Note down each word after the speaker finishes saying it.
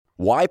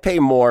Why pay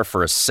more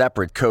for a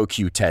separate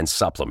CoQ10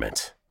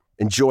 supplement?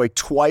 Enjoy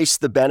twice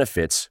the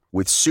benefits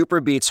with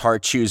SuperBeets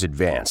Heart Chews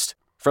Advanced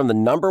from the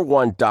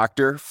 #1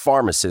 doctor,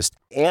 pharmacist,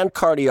 and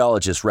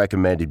cardiologist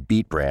recommended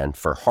beet brand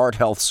for heart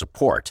health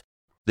support.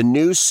 The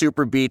new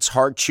SuperBeets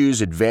Heart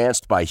Chews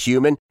Advanced by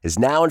Human is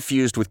now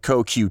infused with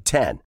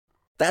CoQ10.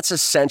 That's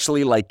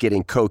essentially like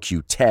getting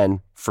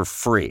CoQ10 for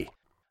free.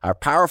 Our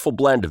powerful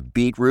blend of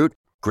beetroot,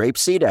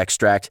 grapeseed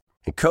extract,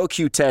 and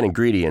CoQ10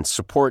 ingredients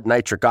support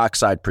nitric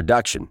oxide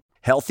production,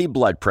 healthy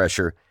blood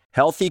pressure,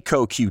 healthy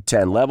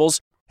CoQ10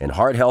 levels, and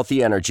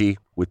heart-healthy energy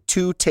with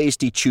 2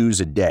 tasty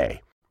chews a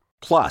day.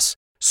 Plus,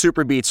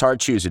 SuperBeets Heart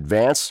Chews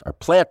Advance are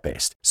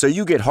plant-based, so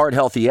you get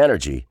heart-healthy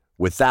energy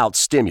without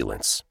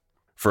stimulants.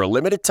 For a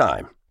limited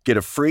time, get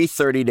a free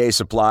 30-day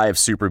supply of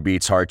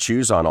SuperBeets Heart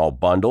Chews on all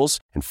bundles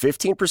and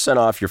 15%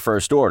 off your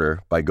first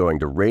order by going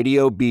to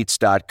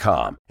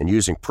RadioBeets.com and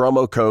using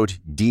promo code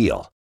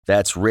DEAL.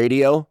 That's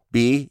Radio,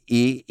 BEETS.com,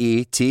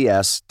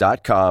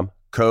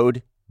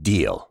 code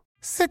DEAL.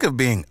 Sick of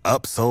being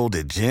upsold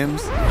at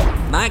gyms?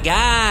 My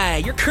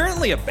guy, you're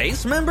currently a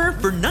base member?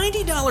 For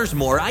 $90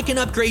 more, I can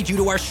upgrade you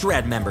to our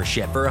Shred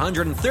membership. For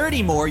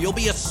 $130 more, you'll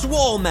be a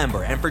Swole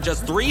member. And for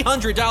just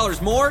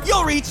 $300 more,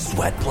 you'll reach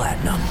Sweat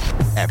Platinum.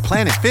 At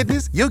Planet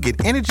Fitness, you'll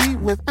get energy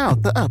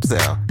without the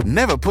upsell.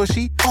 Never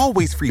pushy,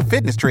 always free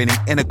fitness training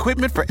and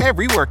equipment for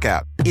every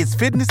workout. It's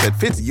fitness that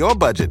fits your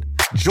budget.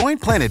 Join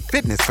Planet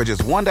Fitness for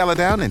just $1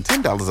 down and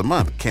 $10 a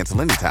month. Cancel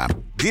anytime.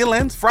 Deal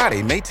ends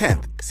Friday, May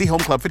 10th. See Home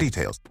Club for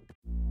details.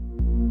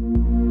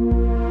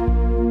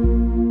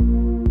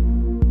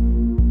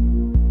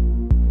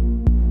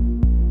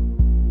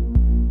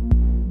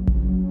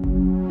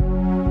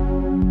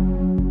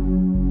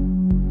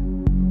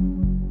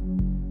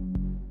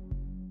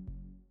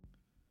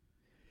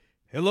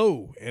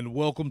 Hello, and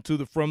welcome to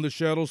the From the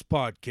Shadows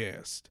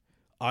podcast.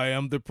 I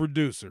am the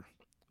producer,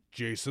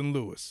 Jason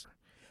Lewis.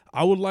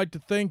 I would like to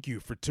thank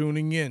you for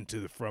tuning in to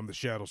the From the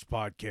Shadows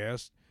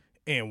podcast.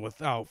 And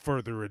without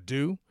further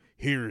ado,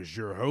 here is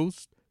your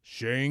host,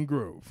 Shane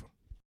Grove.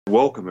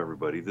 Welcome,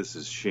 everybody. This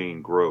is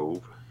Shane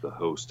Grove, the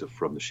host of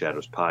From the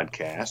Shadows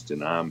podcast,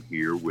 and I'm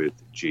here with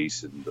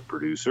Jason, the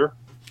producer.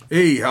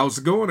 Hey, how's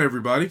it going,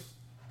 everybody?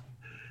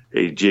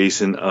 Hey,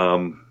 Jason.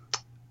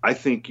 I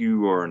think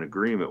you are in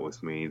agreement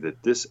with me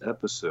that this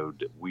episode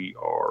that we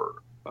are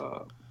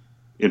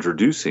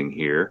introducing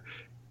here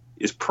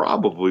is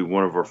probably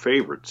one of our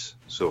favorites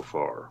so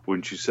far,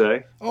 wouldn't you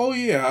say? Oh,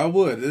 yeah, I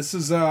would. This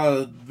is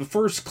the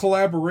first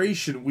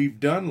collaboration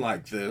we've done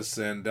like this,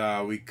 and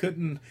we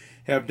couldn't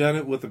have done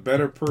it with a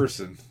better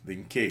person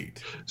than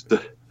Kate.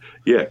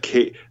 Yeah,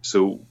 Kate.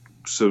 So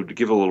to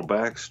give a little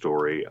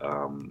backstory,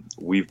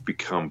 we've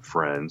become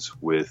friends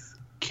with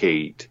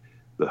Kate,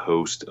 the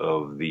host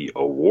of the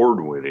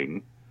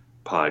award-winning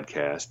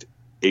podcast,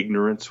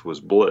 Ignorance Was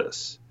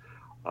Bliss.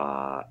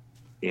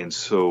 And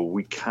so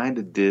we kind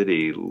of did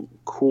a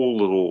cool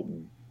little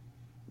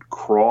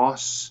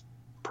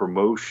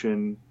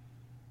cross-promotion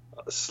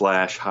 /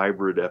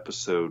 hybrid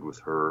episode with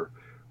her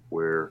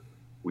where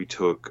we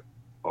took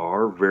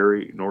our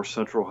very North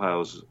Central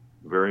Ohio's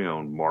very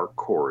own Mark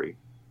Corey.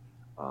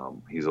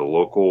 He's a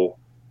local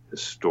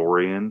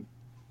historian,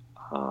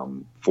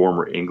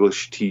 former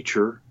English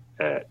teacher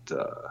at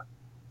a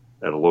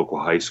local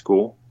high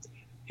school,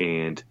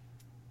 and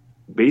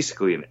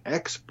basically an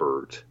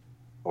expert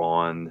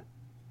on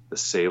the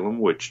Salem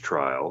witch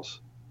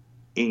trials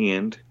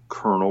and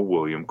Colonel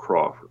William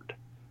Crawford,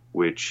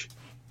 which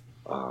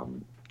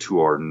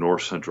to our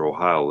North Central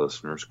Ohio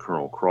listeners,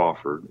 Colonel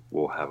Crawford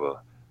will have a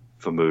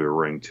familiar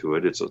ring to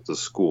it. It's the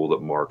school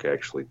that Mark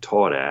actually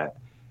taught at,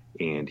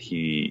 and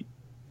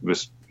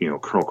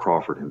Colonel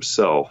Crawford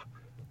himself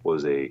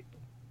was a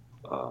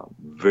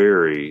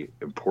very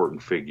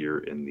important figure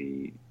in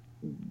the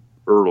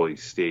early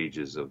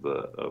stages of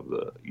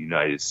the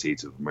United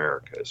States of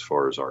America, as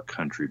far as our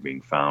country being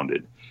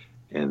founded,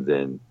 and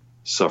then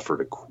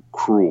suffered a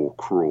cruel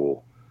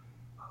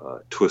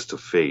twist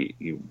of fate,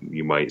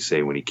 you might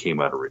say, when he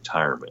came out of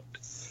retirement.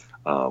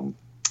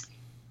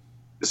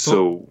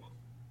 So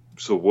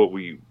what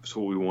we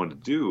want to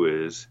do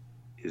is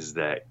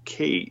that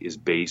Kate is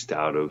based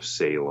out of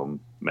Salem,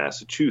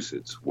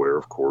 Massachusetts, where,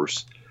 of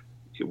course,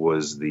 it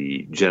was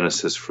the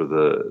genesis for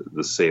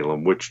the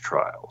Salem witch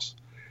trials.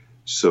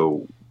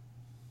 So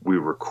we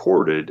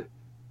recorded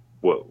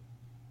what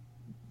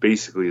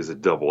basically is a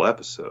double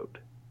episode.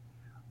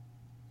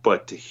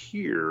 But to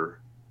hear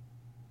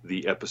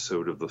the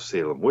episode of the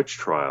Salem witch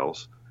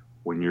trials,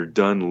 when you're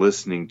done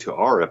listening to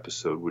our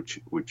episode, which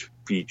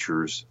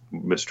features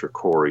Mr.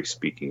 Corey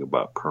speaking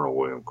about Colonel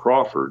William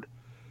Crawford,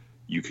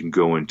 you can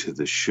go into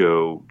the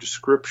show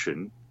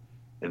description,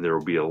 and there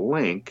will be a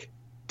link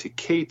to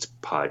Kate's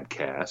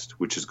podcast,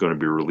 which is going to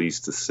be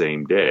released the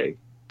same day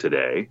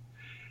today.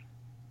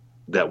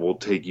 That will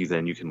take you,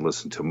 then you can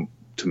listen to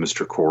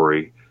Mr.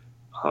 Corey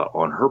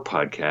on her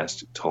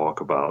podcast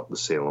talk about the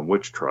Salem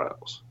witch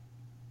trials.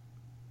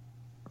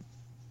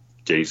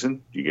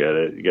 Jason,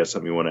 you got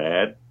something you want to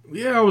add?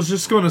 Yeah, I was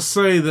just going to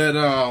say that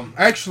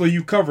actually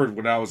you covered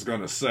what I was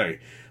going to say.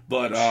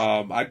 But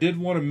I did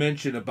want to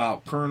mention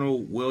about Colonel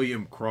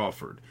William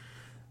Crawford.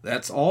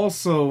 That's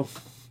also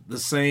the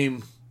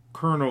same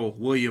Colonel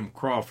William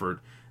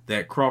Crawford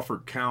that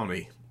Crawford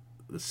County,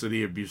 the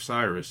city of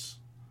Bucyrus,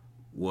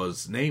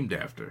 was named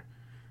after.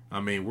 I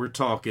mean, we're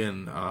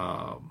talking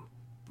a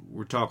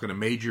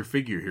major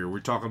figure here. We're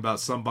talking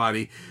about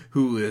somebody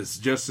who is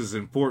just as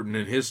important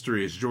in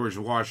history as George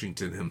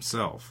Washington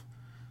himself.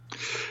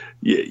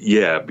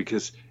 Yeah,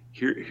 because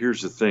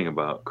here's the thing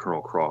about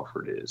Colonel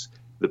Crawford is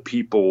the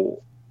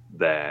people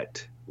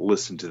that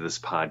listen to this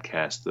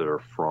podcast that are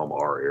from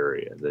our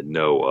area, that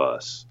know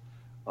us,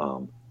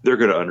 they're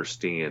going to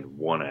understand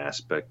one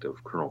aspect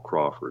of Colonel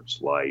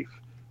Crawford's life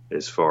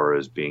as far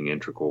as being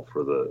integral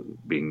for the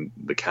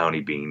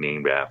county being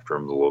named after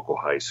him, the local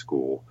high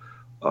school,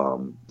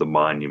 the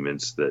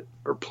monuments that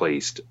are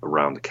placed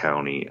around the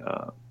county,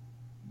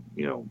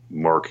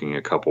 marking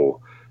a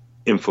couple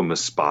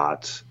infamous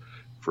spots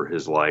for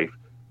his life.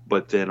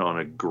 But then on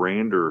a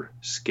grander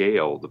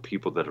scale, the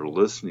people that are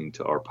listening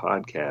to our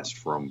podcast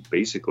from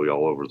basically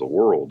all over the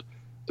world,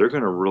 they're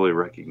going to really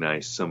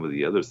recognize some of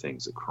the other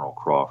things that Colonel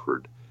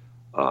Crawford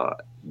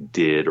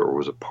did or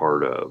was a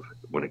part of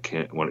when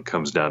it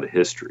comes down to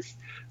history.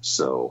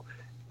 So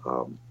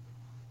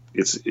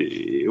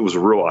it was a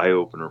real eye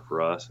opener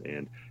for us,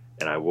 and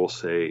I will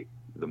say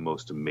the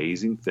most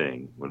amazing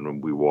thing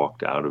when we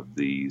walked out of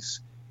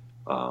these.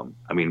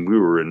 We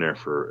were in there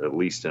for at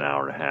least an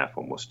hour and a half,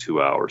 almost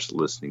 2 hours,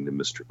 listening to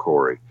Mr.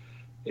 Corey,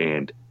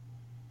 and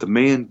the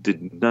man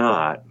did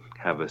not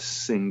have a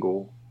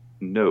single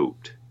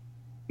note.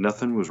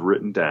 Nothing was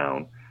written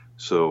down.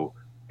 So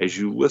as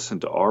you listen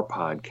to our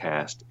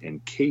podcast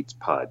and Kate's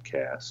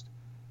podcast,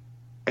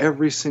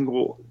 every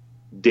single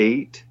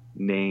date,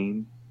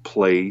 name,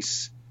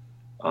 place,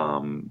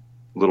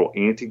 little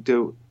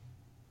anecdote,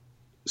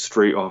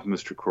 straight off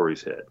Mr.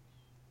 Corey's head.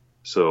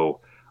 So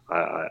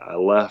I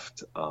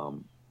left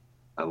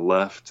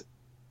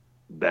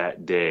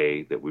that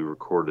day that we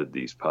recorded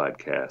these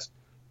podcasts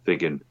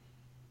thinking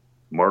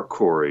Mark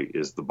Corey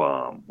is the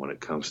bomb when it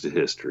comes to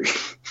history.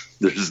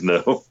 There's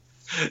no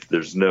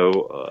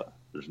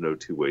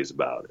two ways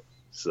about it.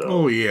 So,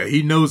 oh yeah,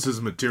 he knows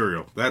his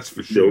material. That's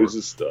for sure. He knows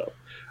his stuff.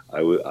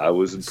 I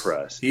was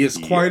impressed. He is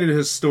quite a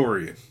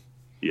historian.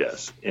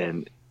 Yes,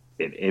 and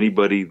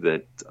anybody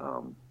that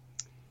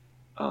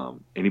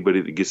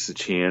gets the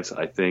chance,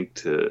 I think,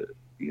 to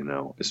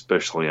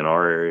especially in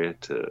our area,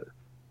 to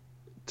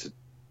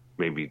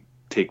maybe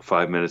take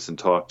 5 minutes and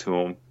talk to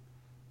him,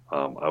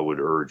 I would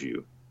urge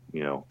you,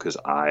 because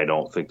I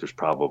don't think there's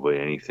probably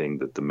anything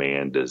that the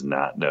man does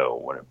not know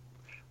when it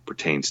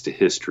pertains to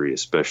history,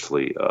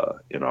 especially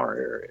in our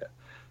area.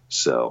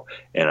 So,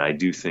 and I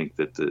do think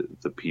that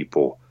the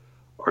people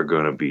are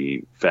going to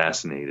be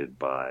fascinated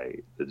by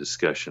the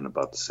discussion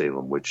about the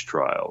Salem witch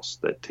trials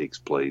that takes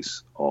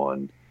place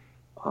on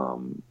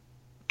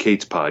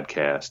Kate's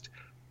podcast,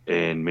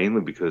 and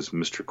mainly because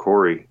Mr.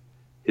 Corey,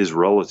 his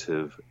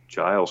relative,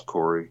 Giles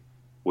Corey,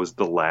 was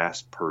the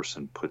last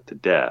person put to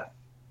death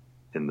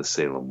in the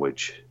Salem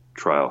witch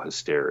trial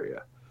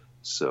hysteria.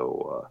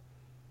 So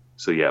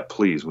yeah,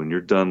 please, when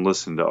you're done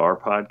listening to our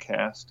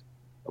podcast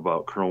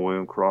about Colonel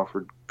William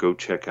Crawford, go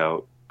check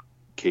out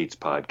Kate's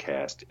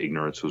podcast,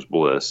 Ignorance Was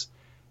Bliss,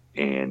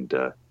 and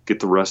get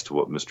the rest of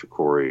what Mr.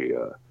 Corey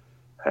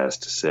has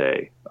to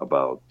say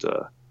about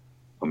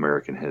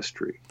American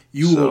history.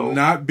 You will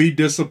not be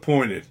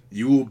disappointed.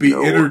 You will be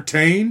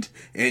entertained,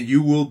 and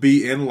you will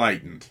be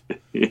enlightened.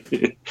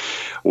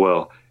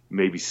 Well,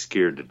 maybe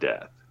scared to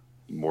death,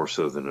 more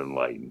so than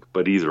enlightened.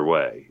 But either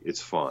way,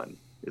 it's fun.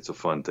 It's a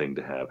fun thing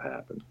to have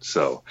happen.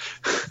 So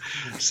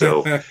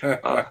check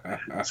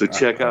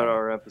out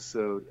our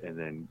episode, and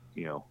then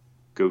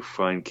go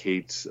find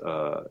Kate's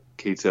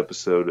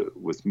episode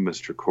with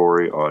Mr.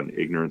 Corey on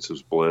Ignorance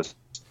is Bliss.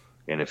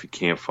 And if you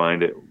can't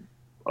find it,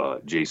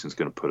 Jason's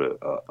going to put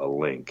a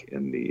link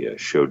in the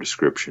show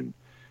description,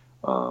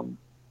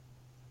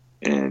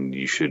 and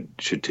you should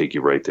take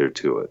you right there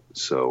to it.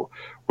 So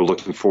we're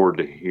looking forward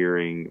to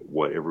hearing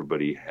what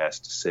everybody has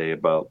to say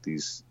about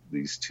these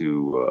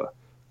two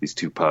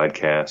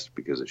podcasts,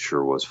 because it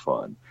sure was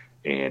fun.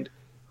 And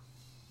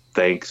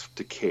thanks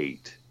to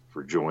Kate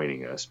for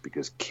joining us,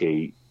 because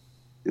Kate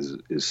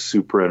is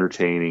super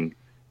entertaining,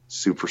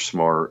 super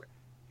smart,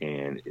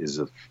 and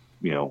is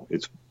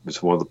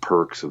it's one of the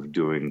perks of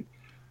doing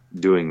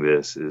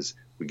this is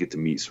we get to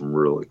meet some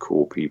really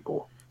cool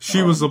people.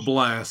 She was a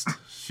blast.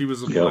 She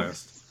was a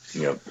blast.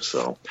 Yep.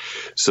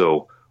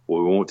 So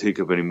we won't take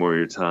up any more of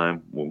your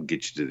time. We'll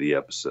get you to the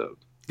episode.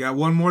 Got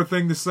one more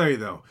thing to say,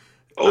 though.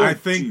 I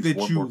think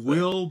that you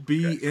will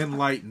be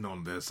enlightened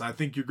on this. I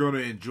think you're going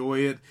to enjoy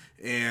it,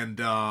 and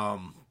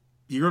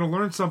you're going to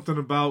learn something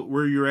about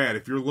where you're at.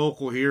 If you're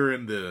local here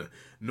in the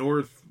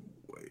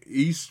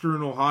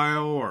northeastern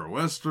Ohio or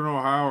western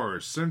Ohio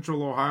or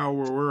central Ohio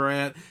where we're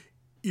at,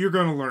 you're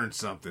going to learn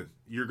something.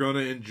 You're going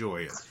to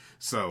enjoy it.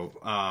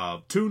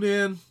 So tune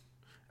in,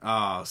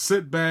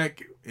 sit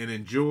back and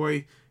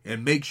enjoy,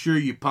 and make sure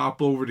you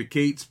pop over to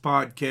Kate's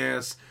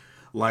podcast.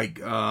 Like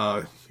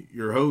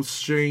your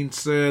host Shane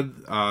said,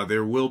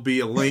 there will be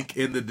a link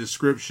in the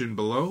description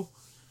below.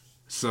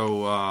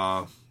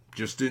 So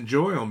just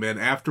enjoy them, and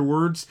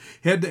afterwards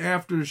head to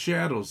After the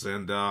Shadows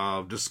and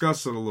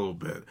discuss it a little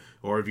bit.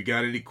 Or if you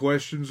got any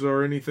questions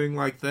or anything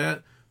like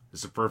that,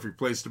 it's a perfect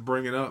place to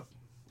bring it up.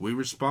 We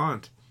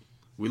respond.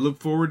 We look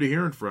forward to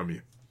hearing from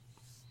you.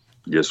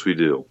 Yes, we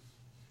do.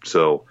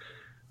 So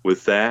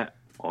with that,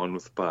 on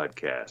with the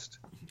podcast.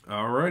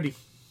 Alrighty,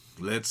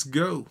 let's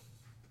go.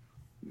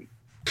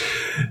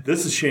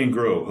 This is Shane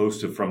Grove,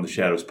 host of From the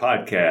Shadows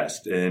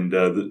podcast,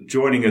 and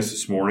joining us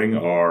this morning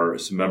are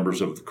some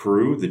members of the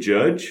crew, the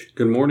judge.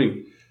 Good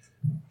morning.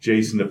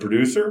 Jason, the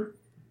producer.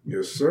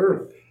 Yes,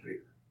 sir.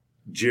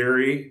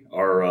 Jerry,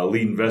 our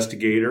lead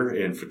investigator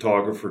and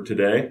photographer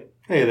today.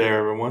 Hey there,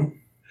 everyone.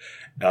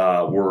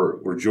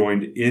 We're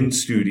joined in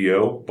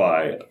studio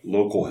by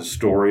local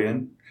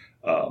historian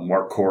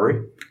Mark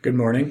Corey. Good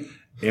morning.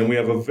 And we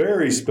have a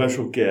very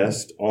special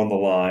guest on the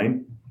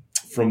line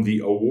from the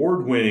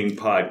award-winning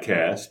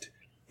podcast,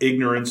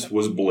 Ignorance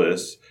Was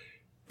Bliss,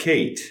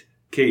 Kate.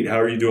 Kate,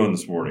 how are you doing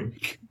this morning?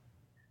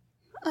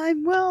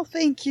 I'm well,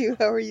 thank you.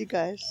 How are you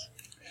guys?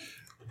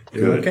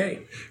 Good.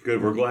 Okay.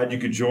 Good. We're glad you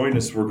could join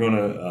us. We're going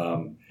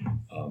to,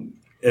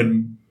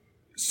 and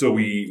so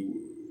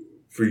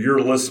for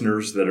your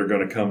listeners that are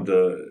going to come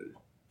to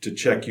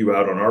check you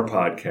out on our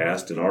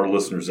podcast, and our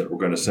listeners that we're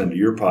going to send to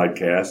your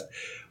podcast,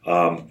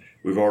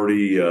 we've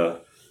already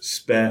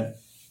spent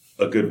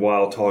a good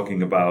while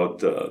talking about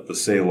the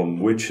Salem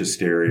witch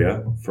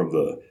hysteria from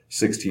the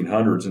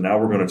 1600s, and now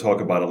we're going to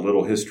talk about a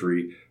little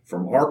history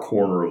from our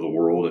corner of the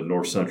world in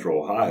north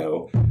central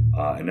Ohio,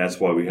 and that's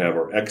why we have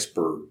our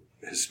expert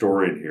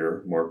historian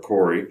here, Mark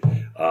Corey,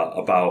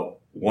 about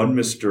one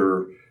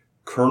Mr.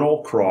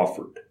 Colonel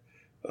Crawford.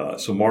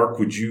 So, Mark,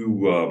 would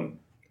you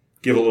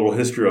give a little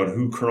history on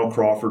who Colonel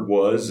Crawford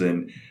was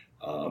and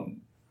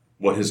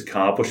what his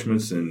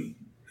accomplishments, and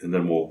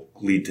then we'll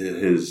lead to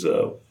his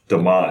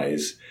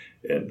demise,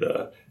 and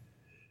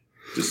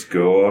just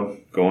go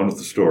on with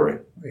the story.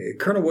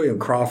 Colonel William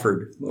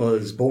Crawford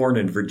was born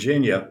in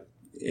Virginia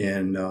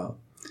in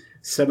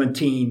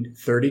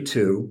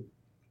 1732.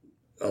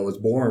 Was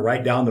born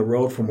right down the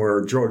road from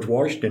where George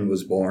Washington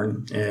was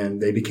born, and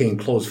they became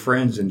close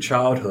friends in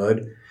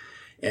childhood.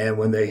 And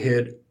when they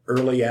hit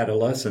early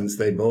adolescence,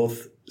 they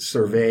both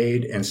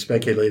surveyed and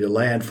speculated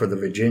land for the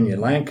Virginia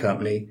Land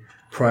Company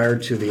prior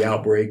to the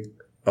outbreak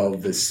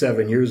of the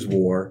 7 Years'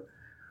 War,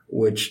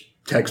 which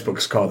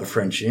textbooks call the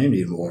French and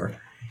Indian War.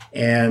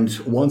 And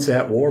once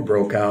that war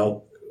broke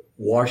out,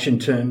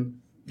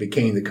 Washington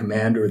became the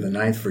commander of the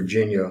 9th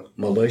Virginia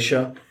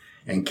Militia,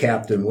 and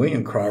Captain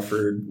William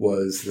Crawford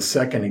was the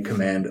second in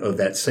command of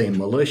that same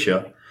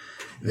militia.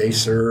 They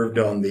served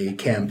on the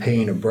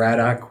campaign of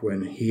Braddock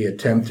when he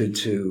attempted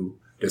to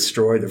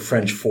destroy the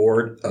French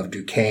fort of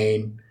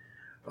Duquesne,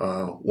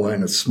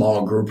 when a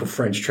small group of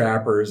French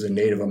trappers and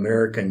Native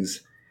Americans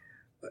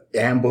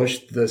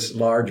ambushed this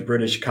large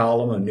British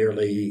column of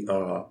nearly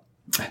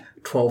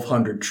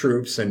 1,200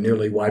 troops and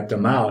nearly wiped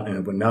them out. And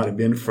it would not have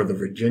been for the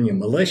Virginia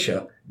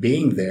militia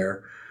being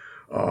there,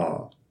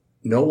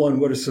 no one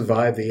would have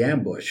survived the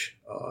ambush.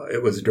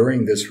 It was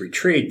during this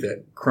retreat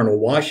that Colonel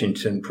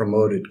Washington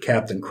promoted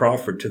Captain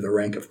Crawford to the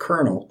rank of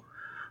colonel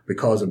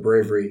because of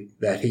bravery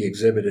that he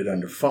exhibited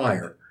under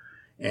fire.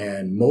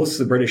 And most of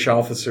the British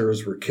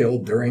officers were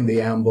killed during the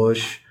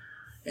ambush,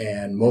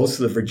 and most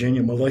of the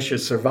Virginia militia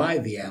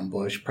survived the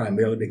ambush,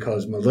 primarily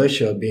because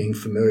militia, being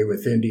familiar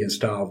with Indian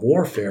style of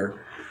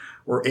warfare,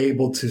 were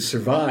able to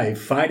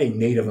survive fighting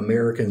Native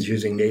Americans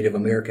using Native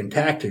American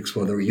tactics,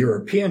 while the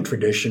European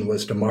tradition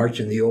was to march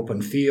in the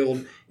open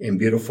field in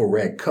beautiful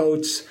red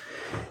coats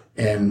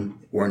and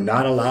were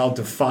not allowed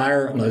to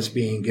fire unless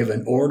being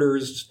given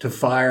orders to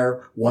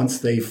fire once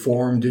they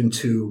formed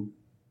into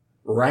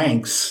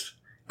ranks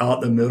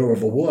out in the middle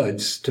of the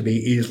woods to be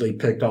easily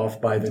picked off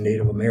by the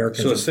Native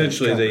Americans. So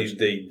essentially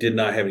they did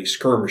not have any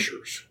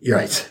skirmishers.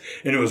 Right.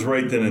 And it was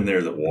right then and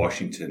there that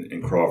Washington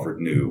and Crawford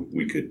knew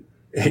we could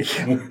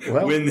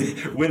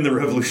win the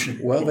revolution.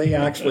 Well, they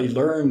actually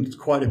learned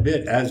quite a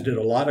bit, as did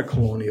a lot of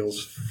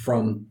colonials,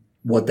 from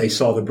what they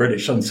saw the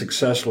British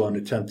unsuccessful in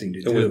attempting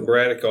to do. Was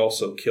Braddock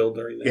also killed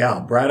during that? Yeah,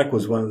 Braddock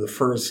was one of the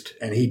first,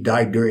 and he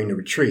died during the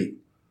retreat.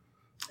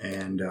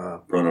 And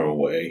running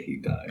away, he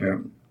died. Yeah.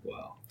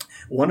 Wow.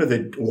 One of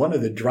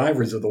the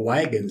drivers of the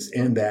wagons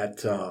in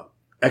that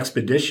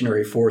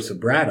expeditionary force of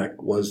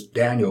Braddock was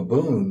Daniel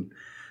Boone.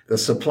 The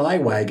supply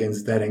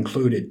wagons that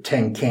included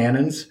 10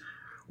 cannons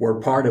were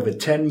part of a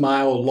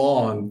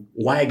 10-mile-long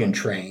wagon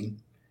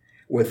train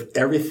with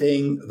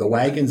everything, the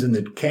wagons and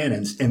the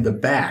cannons, in the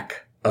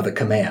back of the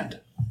command.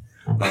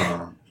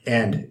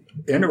 And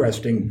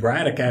interesting,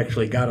 Braddock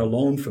actually got a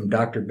loan from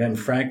Dr. Ben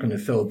Franklin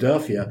of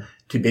Philadelphia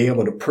to be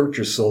able to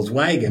purchase those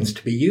wagons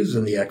to be used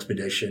in the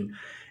expedition.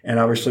 And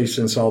obviously,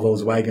 since all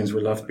those wagons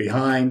were left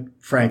behind,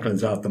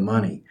 Franklin's out the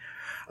money.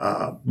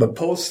 But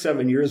post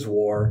 7 Years'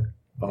 War,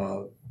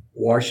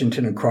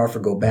 Washington and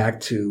Crawford go back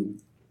to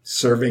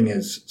serving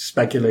as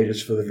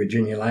speculators for the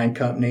Virginia Land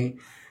Company.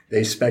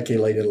 They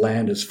speculated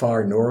land as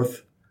far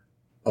north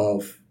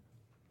of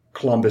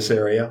Columbus,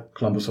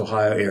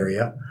 Ohio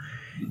area.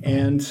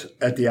 And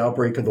at the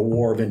outbreak of the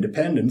War of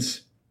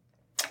Independence,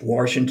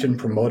 Washington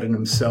promoted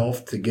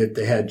himself to get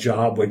the head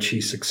job, which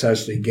he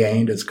successfully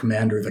gained as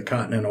commander of the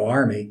Continental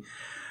Army.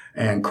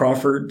 And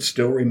Crawford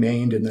still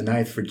remained in the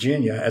 9th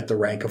Virginia at the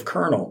rank of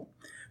colonel.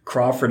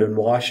 Crawford and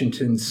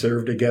Washington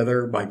served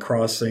together by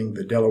crossing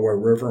the Delaware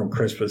River on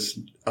Christmas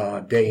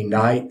Day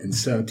night in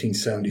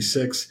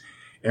 1776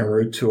 en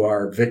route to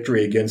our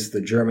victory against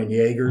the German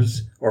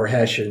Jaegers or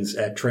Hessians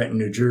at Trenton,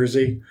 New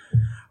Jersey.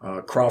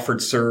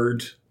 Crawford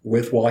served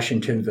with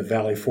Washington at the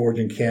Valley Forge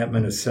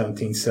encampment of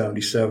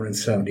 1777 and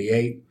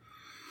 78.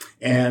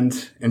 And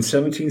in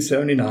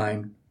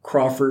 1779,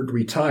 Crawford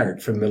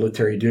retired from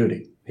military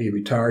duty. He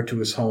retired to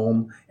his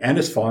home and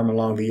his farm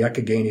along the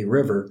Youghiogheny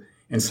River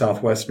in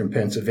southwestern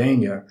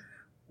Pennsylvania,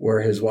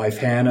 where his wife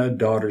Hannah,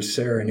 daughters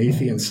Sarah and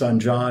Effie, and son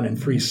John,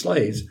 and 3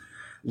 slaves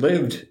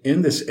lived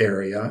in this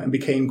area and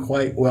became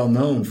quite well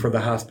known for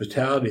the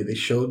hospitality they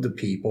showed the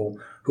people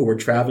who were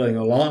traveling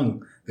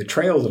along the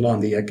trails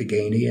along the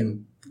Youghiogheny.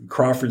 And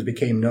Crawford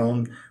became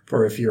known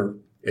for,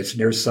 it's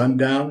near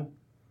sundown,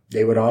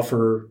 they would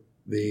offer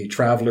the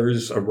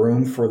travelers a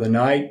room for the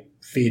night,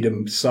 feed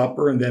them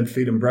supper, and then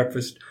feed them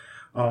breakfast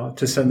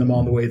to send them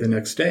on the way the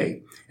next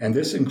day. And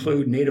this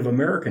include Native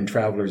American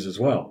travelers as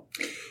well.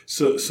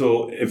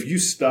 So if you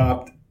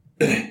stopped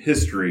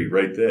history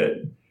right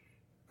then,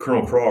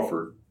 Colonel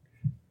Crawford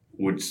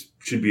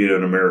should be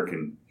an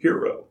American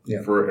hero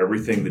for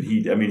everything that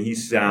he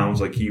sounds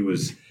like he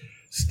was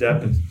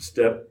step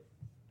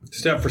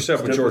for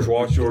step with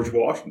George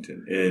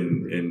Washington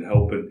in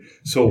helping.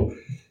 So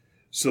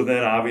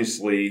then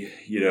obviously,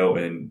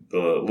 and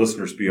the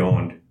listeners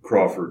beyond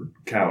Crawford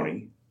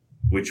County,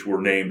 which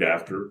were named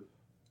after,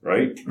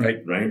 right?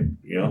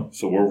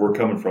 So where we're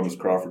coming from is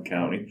Crawford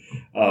County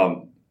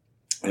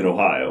in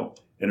Ohio,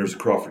 and there's a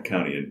Crawford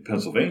County in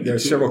Pennsylvania.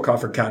 There's several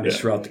Crawford counties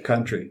throughout the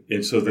country.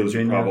 And so those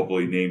are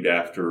probably named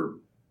after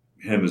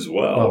him as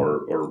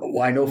well.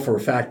 Well, I know for a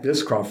fact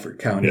this Crawford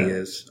County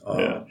is.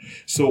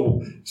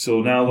 So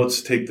now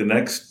let's take the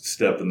next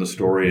step in the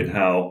story and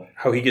how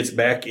he gets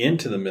back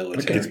into the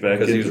military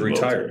because he was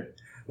retired.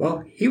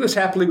 Well, he was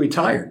happily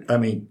retired.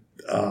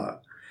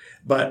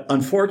 But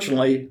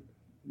unfortunately,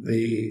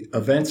 the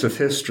events of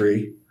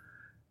history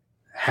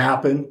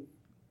happen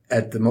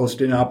at the most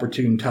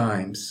inopportune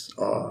times.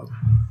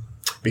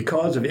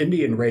 Because of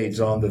Indian raids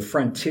on the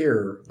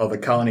frontier of the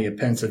colony of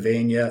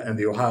Pennsylvania and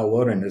the Ohio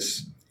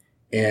Wilderness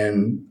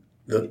in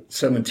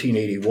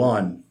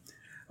 1781,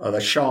 the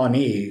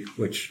Shawnee,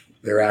 which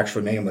their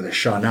actual name was the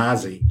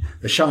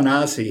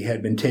Shawnee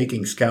had been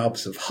taking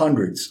scalps of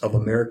hundreds of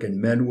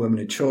American men, women,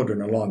 and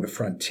children along the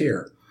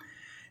frontier.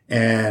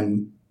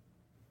 And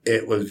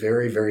it was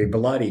very, very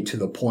bloody to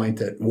the point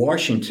that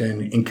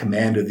Washington, in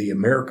command of the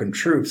American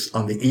troops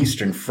on the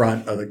eastern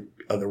front of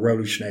the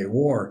Revolutionary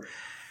War,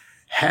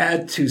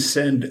 had to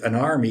send an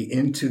army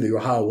into the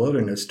Ohio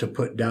Wilderness to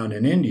put down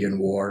an Indian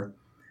war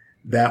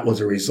that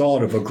was a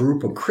result of a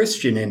group of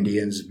Christian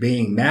Indians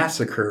being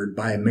massacred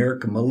by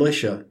American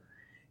militia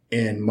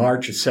in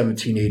March of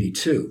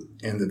 1782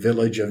 in the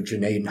village of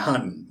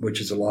Jenaydenhunton, which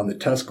is along the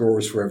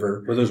Tuscarawas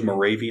River. Were those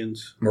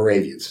Moravians?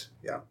 Moravians,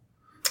 yeah.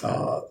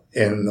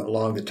 And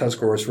along the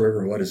Tuscarawas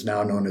River, what is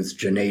now known as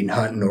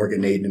Jenaydenhunton or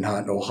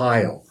Gnadenhunton,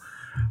 Ohio.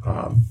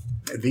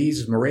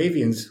 These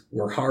Moravians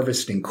were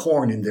harvesting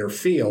corn in their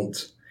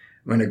fields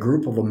when a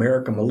group of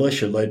American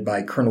militia led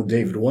by Colonel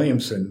David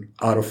Williamson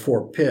out of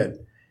Fort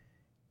Pitt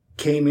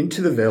came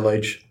into the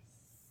village,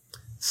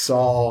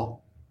 saw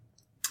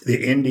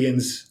the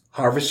Indians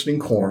harvesting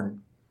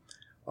corn.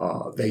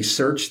 They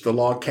searched the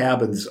log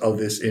cabins of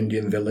this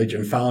Indian village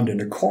and found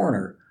in a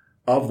corner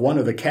of one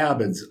of the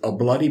cabins a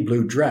bloody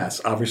blue dress,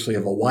 obviously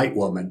of a white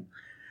woman,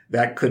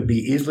 that could be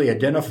easily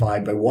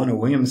identified by one of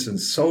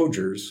Williamson's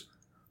soldiers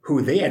who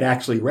they had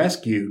actually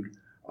rescued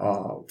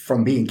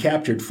from being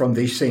captured from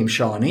the same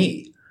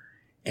Shawnee.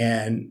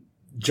 And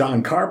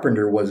John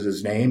Carpenter was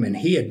his name, and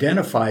he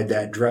identified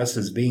that dress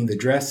as being the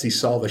dress he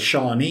saw the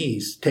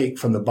Shawnees take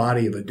from the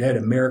body of a dead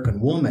American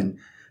woman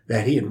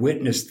that he had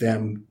witnessed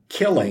them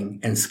killing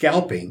and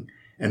scalping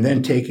and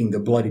then taking the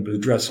bloody blue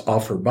dress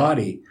off her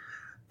body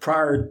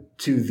prior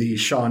to the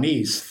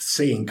Shawnees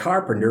seeing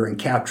Carpenter and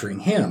capturing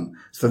him.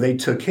 So they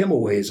took him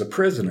away as a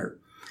prisoner.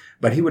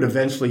 But he would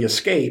eventually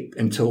escape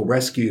until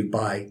rescued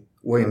by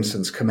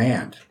Williamson's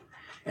command.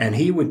 And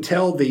he would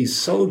tell these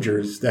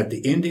soldiers that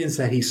the Indians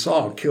that he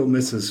saw killed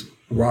Mrs.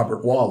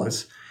 Robert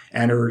Wallace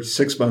and her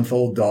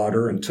 6-month-old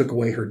daughter and took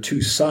away her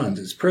 2 sons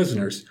as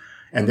prisoners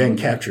and then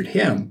captured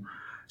him,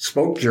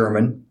 spoke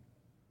German.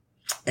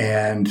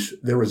 And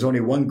there was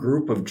only one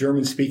group of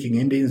German-speaking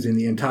Indians in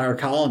the entire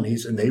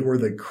colonies, and they were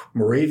the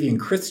Moravian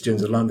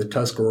Christians along the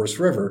Tuscarawas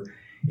River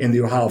in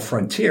the Ohio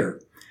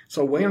frontier.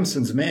 So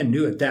Williamson's men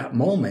knew at that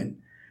moment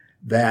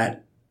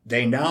that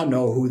they now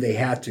know who they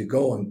had to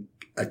go and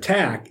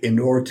attack in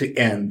order to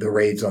end the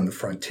raids on the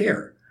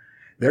frontier.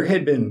 There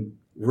had been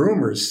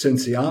rumors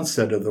since the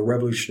onset of the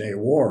Revolutionary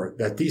War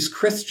that these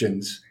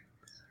Christians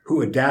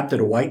who adapted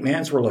a white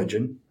man's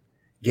religion,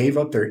 gave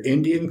up their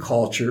Indian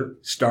culture,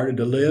 started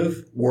to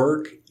live,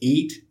 work,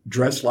 eat,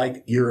 dress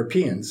like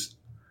Europeans,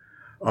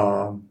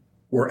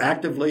 were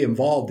actively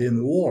involved in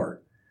the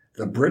war.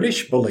 The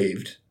British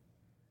believed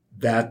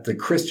that the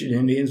Christian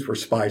Indians were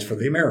spies for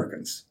the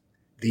Americans.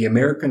 The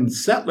American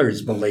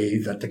settlers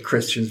believed that the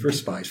Christians were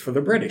spies for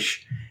the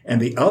British.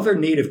 And the other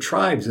native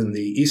tribes in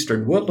the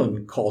eastern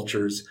woodland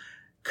cultures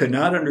could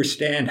not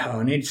understand how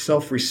any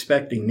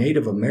self-respecting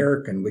Native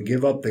American would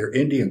give up their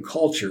Indian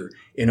culture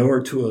in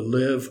order to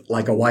live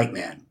like a white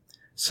man.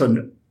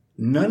 So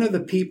none of the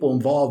people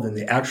involved in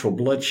the actual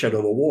bloodshed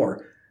of the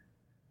war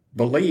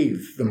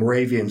believed the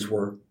Moravians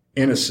were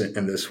innocent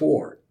in this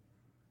war.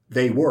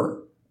 They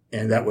were,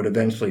 and that would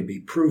eventually be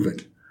proven.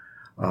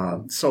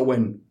 So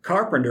when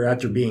Carpenter,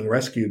 after being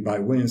rescued by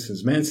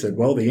Williamson's men, said,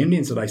 well, the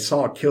Indians that I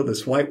saw kill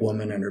this white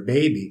woman and her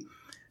baby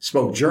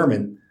spoke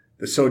German,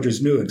 the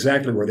soldiers knew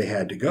exactly where they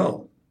had to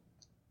go.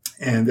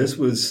 And this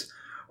was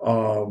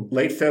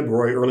late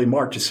February, early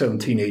March of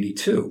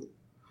 1782.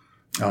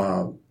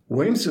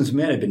 Williamson's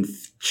men had been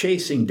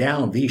chasing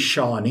down these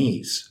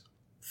Shawnees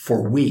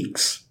for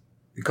weeks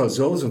because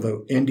those are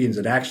the Indians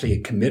that actually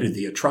had committed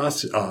the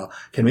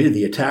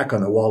attack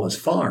on the Wallace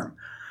farm.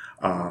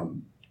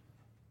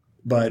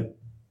 But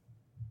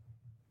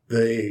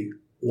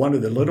one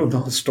of the little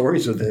known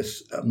stories of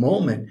this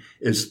moment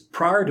is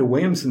prior to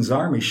Williamson's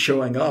army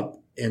showing up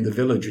in the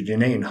village of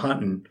Janane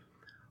Hunton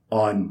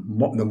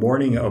on the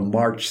morning of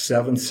March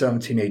 7,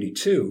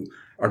 1782,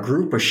 a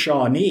group of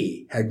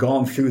Shawnee had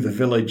gone through the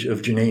village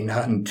of Janane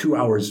Hunton 2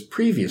 hours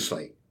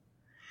previously.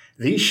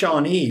 These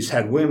Shawnees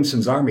had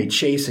Williamson's army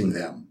chasing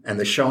them, and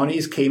the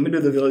Shawnees came into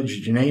the village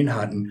of Janane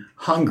Hunton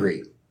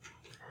hungry.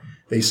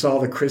 They saw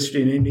the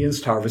Christian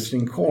Indians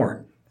harvesting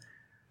corn.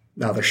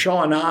 Now, the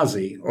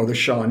Shawnee, or the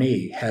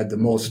Shawnee, had the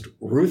most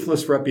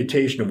ruthless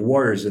reputation of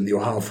warriors in the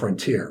Ohio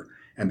frontier.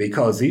 And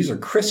because these are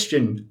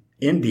Christian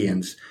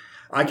Indians,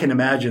 I can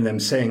imagine them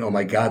saying, oh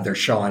my God, they're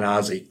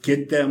Shawnee.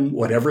 Get them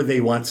whatever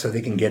they want so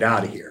they can get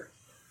out of here.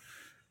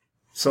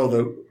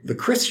 So the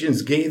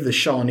Christians gave the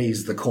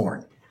Shawnees the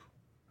corn.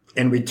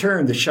 In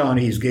return, the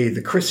Shawnees gave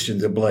the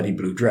Christians a bloody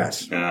blue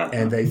dress.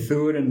 And they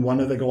threw it in one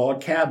of the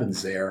log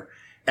cabins there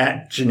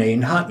at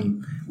Janane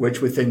Hunton, which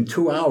within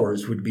 2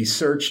 hours would be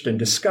searched and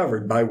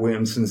discovered by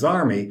Williamson's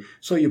army.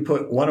 So you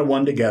put one and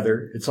one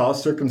together. It's all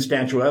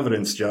circumstantial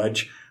evidence,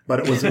 Judge, but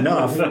it was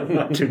enough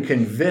to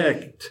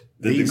convict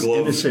these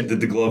innocent... Did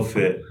the glove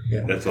fit?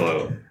 Yeah. That's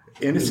all.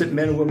 Innocent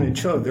men, women, and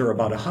children. There were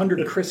about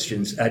 100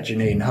 Christians at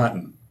Janane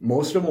Hunton.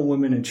 Most of them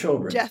women and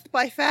children. Death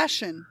by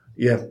fashion.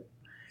 Yeah.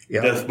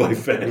 Yeah. Death by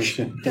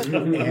fashion.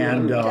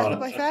 And death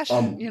by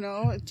fashion,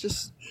 it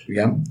just...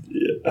 Yeah.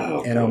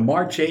 Oh, and on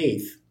March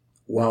 8th,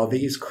 while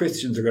these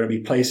Christians are going to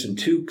be placed in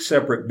two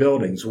separate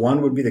buildings,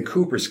 one would be the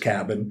Cooper's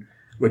cabin,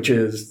 which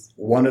is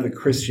one of the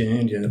Christian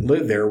Indians that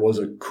lived there was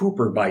a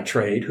cooper by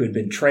trade who had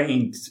been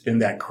trained in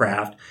that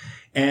craft.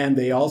 And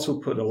they also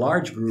put a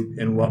large group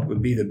in what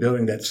would be the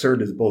building that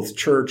served as both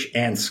church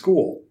and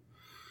school.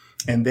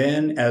 And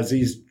then as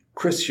these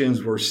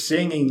Christians were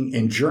singing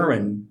in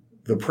German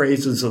the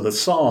praises of the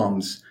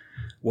Psalms,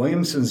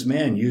 Williamson's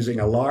men, using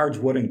a large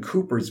wooden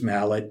cooper's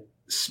mallet,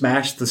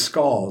 smashed the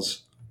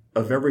skulls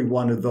of every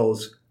one of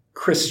those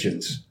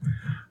Christians.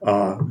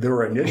 There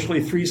were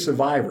initially 3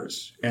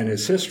 survivors, and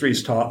as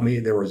history's taught me,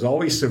 there was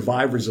always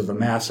survivors of the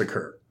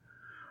massacre.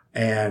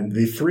 And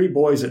the 3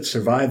 boys that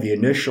survived the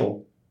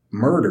initial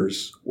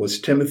murders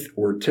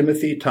were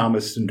Timothy,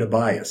 Thomas, and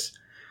Tobias.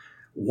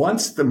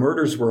 Once the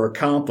murders were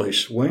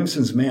accomplished,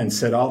 Williamson's men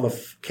set all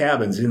the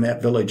cabins in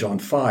that village on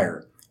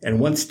fire. And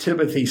once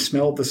Timothy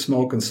smelled the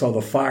smoke and saw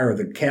the fire of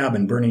the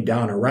cabin burning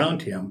down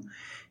around him,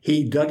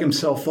 he dug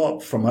himself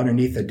up from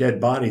underneath the dead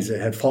bodies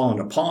that had fallen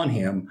upon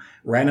him,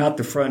 ran out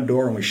the front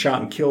door, and was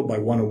shot and killed by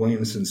one of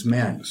Williamson's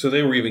men. So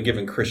they were even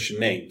given Christian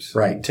names.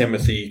 Right.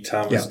 Timothy,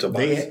 Thomas,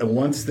 Tobias.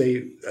 Once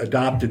they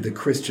adopted the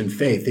Christian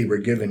faith, they were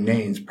given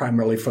names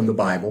primarily from the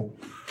Bible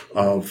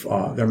of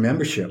their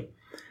membership.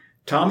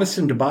 Thomas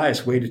and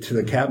Tobias waited till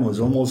the cabin was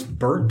almost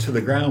burnt to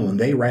the ground when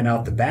they ran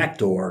out the back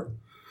door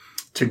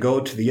to go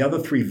to the other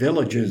 3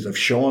 villages of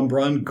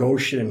Schoenbrunn,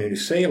 Goshen, and New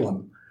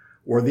Salem,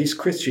 where these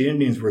Christian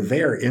Indians were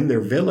there in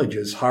their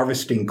villages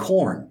harvesting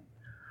corn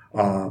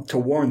to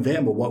warn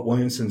them of what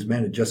Williamson's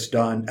men had just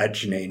done at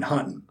Janane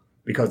Hunton,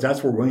 because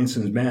that's where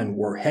Williamson's men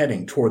were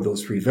heading toward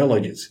those 3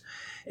 villages.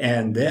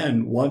 And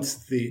then once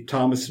the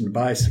Thomas and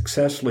Tobias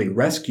successfully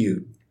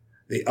rescued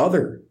the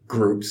other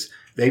groups,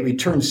 they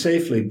returned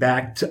safely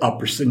back to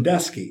Upper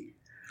Sandusky.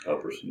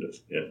 Upper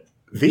Sandusky, yeah.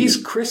 These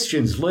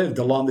Christians lived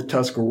along the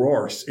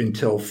Tuscaroras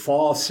until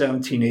fall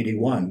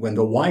 1781, when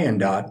the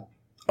Wyandot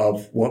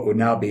of what would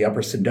now be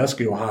Upper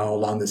Sandusky, Ohio,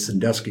 along the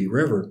Sandusky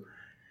River,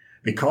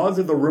 because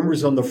of the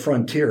rumors on the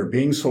frontier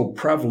being so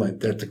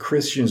prevalent that the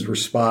Christians were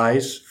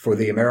spies for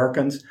the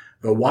Americans,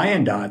 the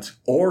Wyandots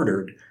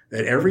ordered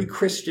that every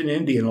Christian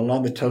Indian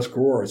along the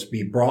Tuscaroras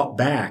be brought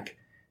back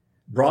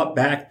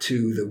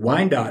to the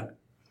Wyandot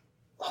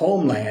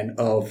homeland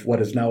of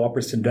what is now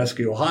Upper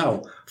Sandusky,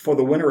 Ohio, for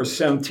the winter of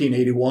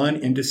 1781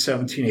 into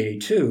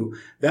 1782.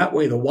 That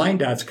way the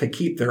Wyandottes could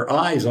keep their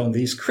eyes on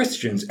these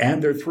Christians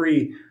and their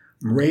 3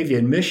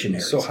 Moravian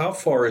missionaries. So how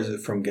far is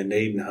it from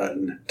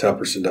Gnadenhutten to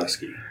Upper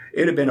Sandusky?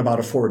 It had been about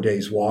a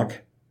 4-day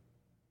walk.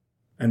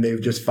 And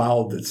they've just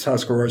followed the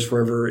Tuscarawas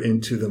River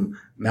into the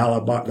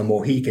the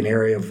Mohican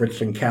area of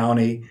Richland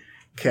County,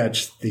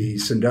 catch the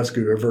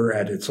Sandusky River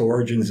at its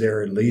origins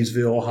there in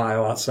Leesville,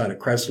 Ohio, outside of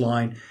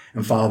Crestline,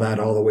 and follow that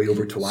all the way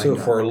over to Wyandotte.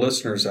 So for our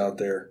listeners out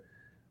there,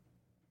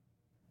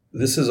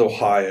 this is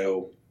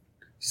Ohio,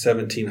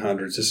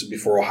 1700s. This is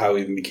before Ohio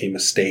even became a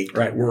state.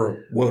 Right, we're a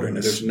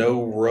wilderness. There's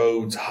no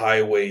roads,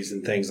 highways,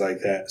 and things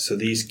like that. So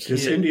these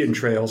kids... Just Indian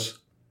trails.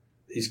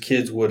 These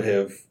kids would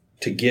have,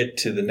 to get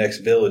to the next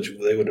village,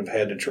 they would have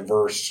had to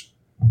traverse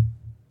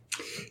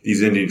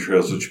these Indian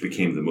trails, which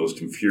became the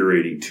most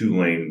infuriating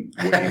 2-lane,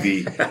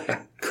 wavy,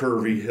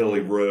 curvy, hilly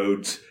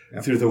roads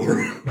through the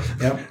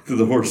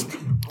horse.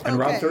 And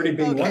Route 30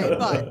 being one of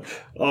them.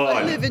 But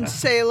I live in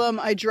Salem.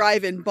 I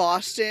drive in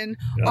Boston.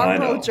 Our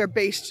roads are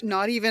based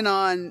not even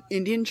on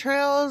Indian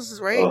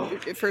trails,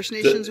 right? First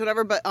Nations,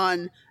 whatever, but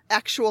on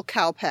actual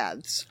cow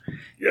paths.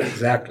 Yeah,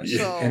 exactly.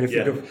 So, and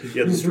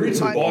the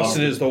streets of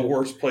Boston is the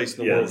worst place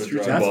in the world to drive.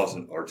 The streets of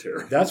Boston are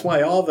terrible. That's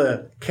why all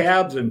the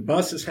cabs and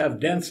buses have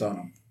dents on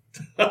them.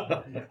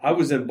 I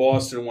was in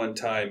Boston one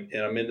time,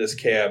 and I'm in this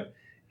cab,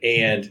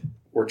 and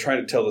we're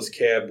trying to tell this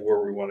cab where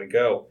we want to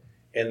go.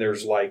 And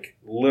there's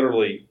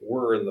literally,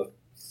 we're in the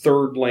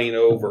 3rd lane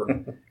over.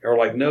 And we're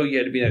like, no, you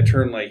had to be in that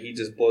turn lane. He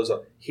just blows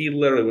up. He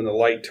literally, when the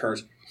light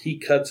turns, he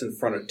cuts in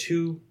front of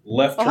 2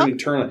 left-turning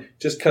turn lanes,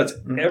 just cuts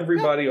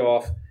everybody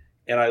off.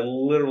 And I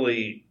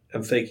literally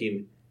am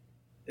thinking,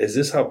 is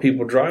this how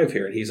people drive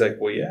here? And he's like,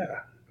 well,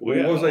 yeah.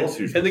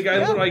 And the guy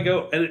literally, I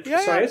go,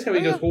 so I asked him,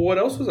 he goes, well, what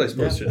else was I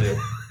supposed to do?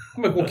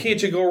 I'm like, well,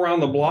 can't you go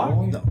around the block?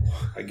 Oh, no.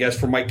 I guess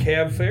for my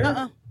cab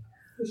fare.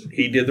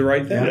 He did the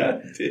right thing. Yeah.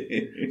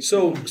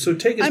 So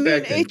take us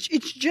back.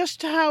 It's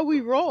just how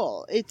we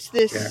roll. It's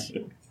this.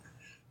 Yeah.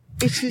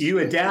 It's this, you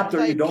adapt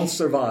or you don't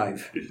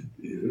survive.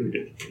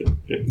 You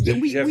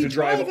have to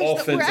drive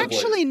offensively. We're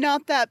actually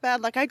not that bad.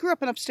 Like I grew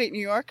up in upstate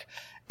New York,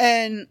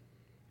 and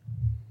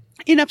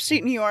in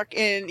upstate New York,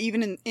 and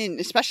even in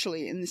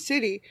especially in the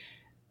city,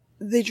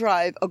 they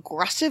drive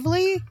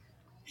aggressively.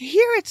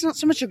 Here, it's not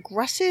so much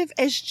aggressive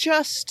as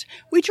just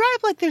we drive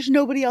like there's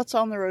nobody else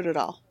on the road at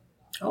all.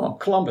 Oh,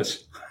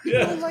 Columbus!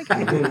 Yeah,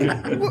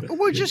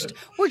 we're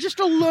just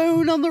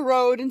alone on the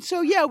road, and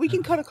so we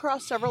can cut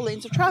across several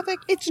lanes of traffic.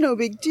 It's no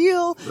big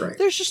deal. Right.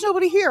 There's just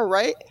nobody here,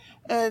 right?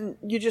 And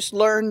you just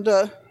learn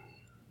to,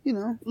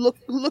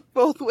 look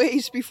both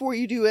ways before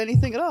you do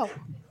anything at all.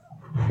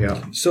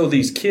 Yeah. So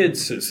these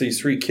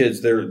 3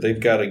 kids, they've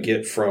got to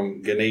get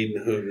from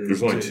Gnadenhutten.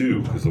 There's only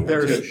 2.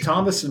 There's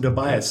Thomas and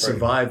Tobias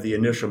survived the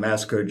initial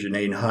massacre of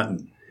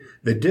Gnadenhutten.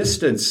 The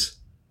distance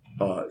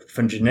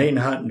from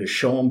Gnadenhutten to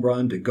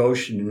Schoenbrunn to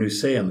Goshen to New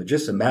Salem is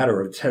just a matter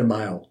of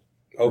 10-mile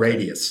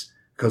radius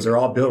because they're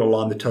all built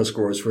along the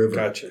Tuscarawas River.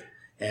 Gotcha.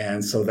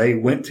 And so they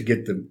went to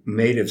get the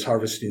natives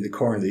harvesting the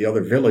corn in the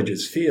other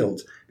villages'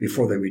 fields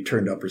before they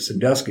returned to Upper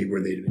Sandusky,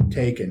 where they'd been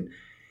taken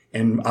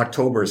in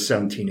October of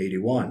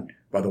 1781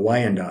 by the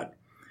Wyandot.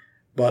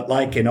 But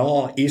like in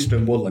all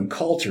eastern woodland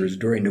cultures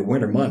during the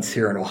winter months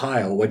here in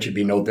Ohio, which would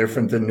be no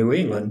different than New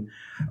England,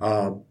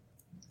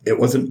 it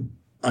wasn't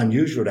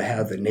unusual to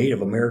have the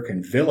Native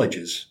American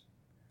villages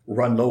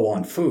run low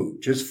on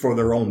food just for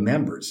their own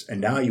members. And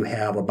now you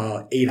have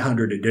about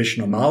 800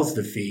 additional mouths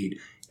to feed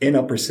in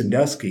Upper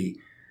Sandusky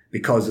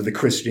because of the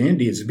Christian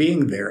Indians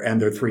being there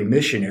and their 3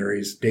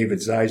 missionaries, David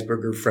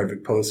Zeisberger,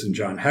 Frederick Post, and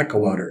John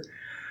Heckewater.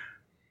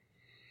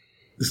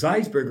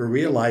 Zeisberger,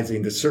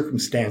 realizing the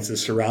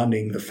circumstances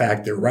surrounding the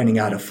fact they're running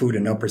out of food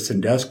in Upper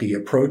Sandusky,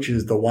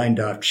 approaches the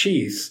Wyandot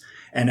chiefs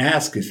and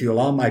asks, if you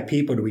allow my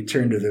people to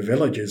return to their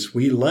villages,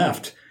 we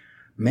left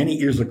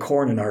many ears of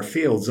corn in our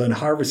fields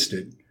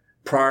unharvested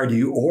prior to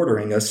you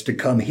ordering us to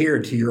come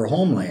here to your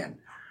homeland.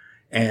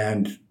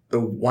 And the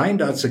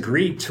Wyandots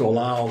agreed to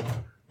allow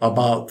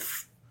about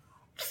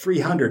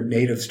 300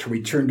 natives to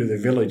return to their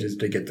villages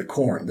to get the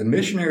corn. The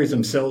missionaries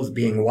themselves,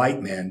 being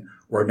white men,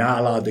 were not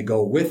allowed to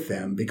go with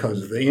them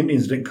because if the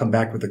Indians didn't come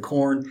back with the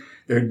corn,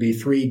 there'd be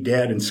 3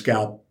 dead and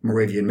scalped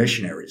Moravian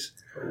missionaries.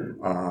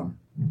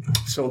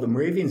 So the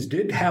Moravians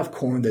did have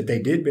corn that they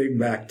did bring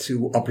back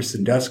to Upper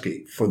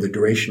Sandusky for the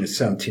duration of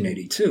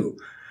 1782.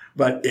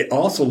 But it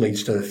also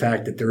leads to the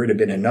fact that there would have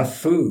been enough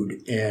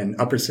food in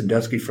Upper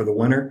Sandusky for the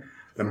winter.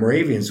 The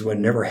Moravians would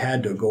never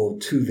had to go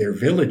to their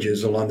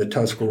villages along the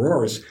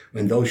Tuscaroras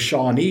when those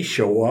Shawnees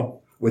show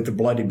up with the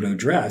bloody blue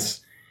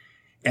dress.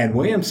 And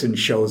Williamson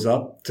shows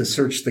up to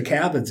search the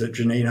cabins at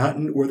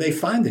Gnadenhutten where they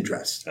find the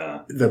dress.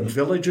 The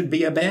village would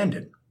be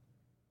abandoned.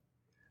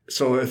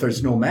 So if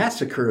there's no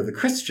massacre of the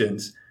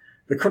Christians,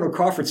 the Colonel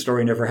Crawford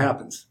story never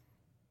happens.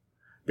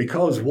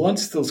 Because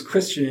once those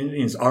Christian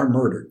Indians are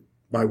murdered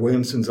by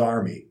Williamson's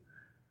army,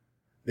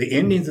 the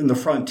Indians in the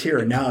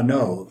frontier now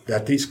know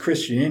that these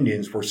Christian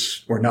Indians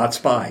were not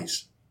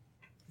spies.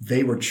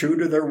 They were true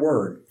to their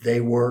word. They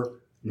were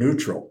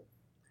neutral.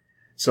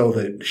 So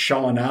the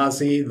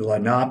Shawnee, the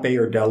Lenape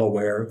or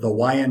Delaware, the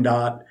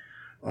Wyandot,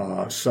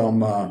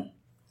 some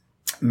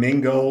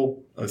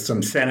Mingo,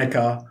 some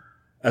Seneca,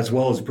 as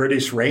well as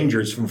British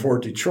Rangers from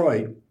Fort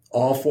Detroit,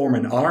 all form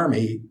an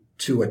army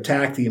to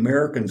attack the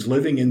Americans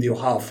living in the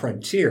Ohio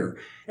frontier.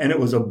 And it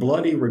was a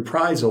bloody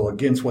reprisal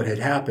against what had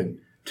happened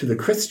to the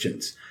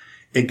Christians.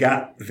 It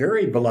got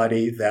very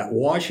bloody that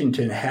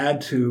Washington had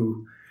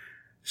to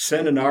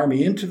send an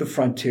army into the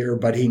frontier,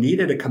 but he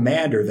needed a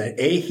commander that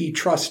he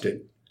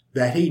trusted,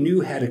 that he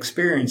knew had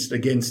experience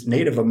against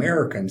Native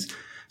Americans.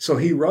 So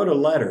he wrote a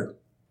letter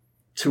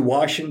to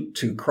Washington,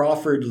 to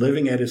Crawford,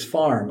 living at his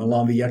farm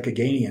along the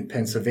Youghiogheny in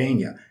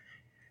Pennsylvania.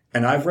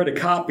 And I've read a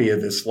copy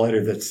of this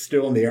letter that's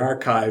still in the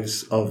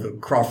archives of the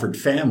Crawford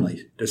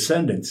family,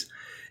 descendants.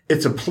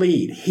 It's a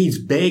plead. He's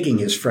begging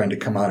his friend to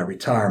come out of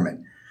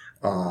retirement.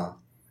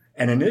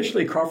 And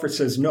initially Crawford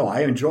says, no,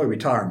 I enjoy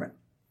retirement.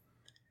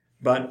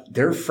 But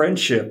their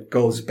friendship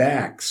goes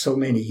back so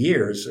many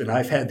years, and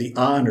I've had the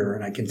honor,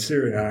 and I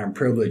consider it an honor and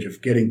privilege,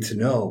 of getting to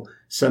know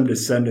some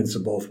descendants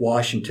of both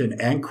Washington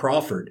and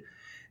Crawford.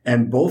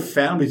 And both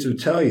families would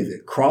tell you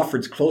that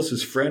Crawford's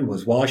closest friend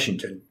was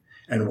Washington,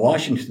 and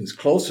Washington's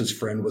closest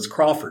friend was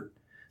Crawford.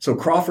 So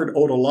Crawford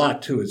owed a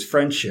lot to his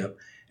friendship,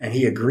 and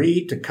he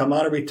agreed to come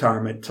out of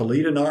retirement to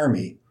lead an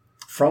army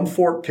from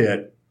Fort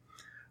Pitt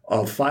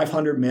of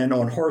 500 men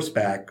on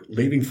horseback,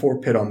 leaving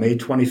Fort Pitt on May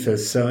 25th,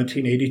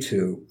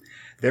 1782.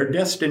 Their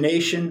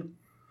destination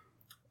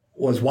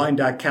was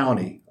Wyandotte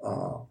County,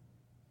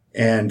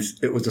 and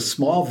it was a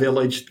small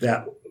village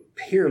that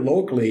here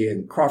locally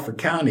in Crawford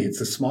County, it's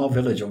a small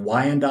village of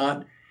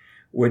Wyandotte,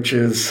 which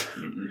is,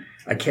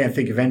 I can't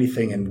think of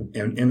anything in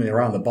and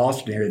around the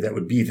Boston area that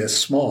would be this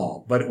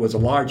small, but it was a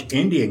large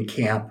Indian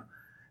camp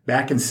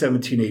back in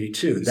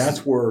 1782.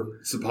 That's where...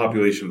 It's the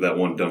population of that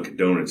one Dunkin'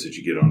 Donuts that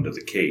you get onto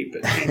the Cape.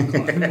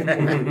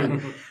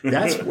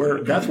 That's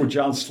where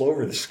John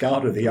Slover, the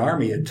scout of the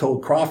army, had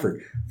told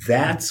Crawford,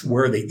 that's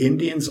where the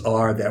Indians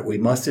are that we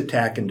must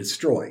attack and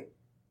destroy,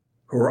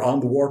 who are on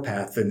the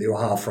warpath in the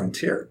Ohio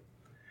frontier.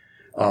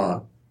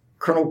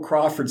 Colonel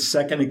Crawford's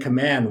second in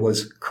command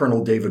was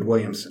Colonel David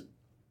Williamson,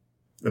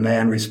 the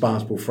man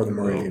responsible for the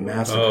Moravian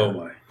Massacre. Oh,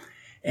 my.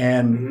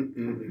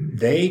 And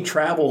they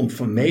traveled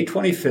from May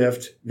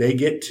 25th. They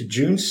get to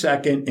June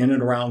 2nd in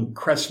and around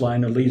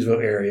Crestline, the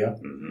Leesville area.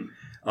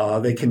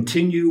 They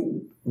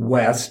continue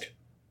west.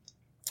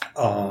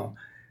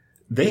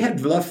 They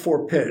had left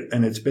Fort Pitt,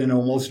 and it's been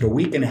almost a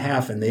week and a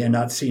half, and they had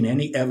not seen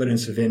any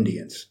evidence of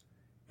Indians.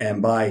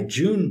 And by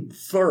June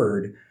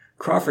 3rd,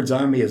 Crawford's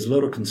army is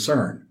little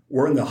concerned.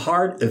 We're in the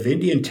heart of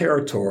Indian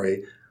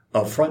territory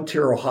of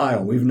frontier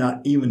Ohio. We've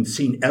not even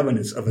seen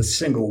evidence of a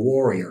single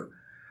warrior.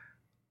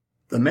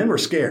 The men were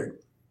scared.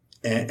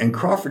 And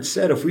Crawford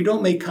said, if we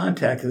don't make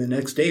contact in the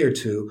next day or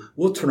two,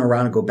 we'll turn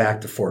around and go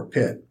back to Fort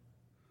Pitt.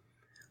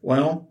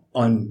 Well,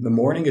 on the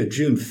morning of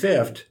June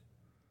 5th,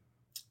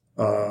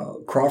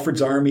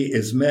 Crawford's army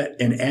is met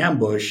in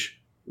ambush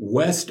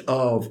west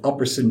of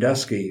Upper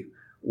Sandusky,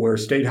 where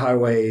State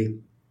Highway,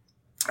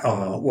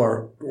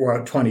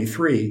 where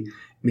 23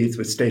 meets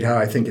with State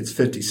Highway, I think it's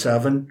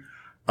 57,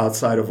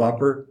 outside of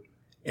Upper.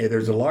 And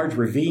there's a large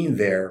ravine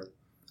there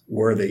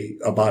where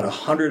about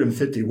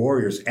 150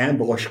 warriors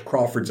ambush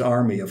Crawford's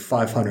army of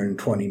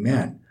 520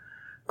 men.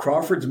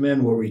 Crawford's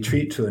men will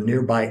retreat to a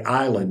nearby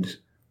island,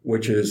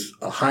 which is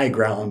a high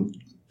ground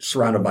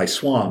surrounded by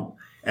swamp,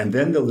 and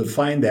then they'll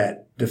defend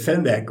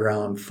that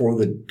ground for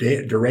the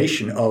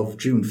duration of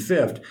June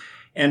 5th.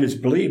 And it's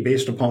believed,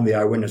 based upon the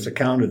eyewitness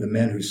account of the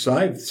men who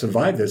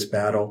survived this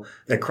battle,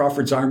 that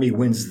Crawford's army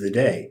wins the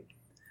day.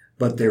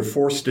 But they're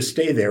forced to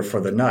stay there for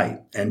the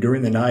night. And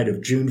during the night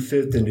of June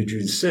 5th into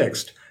June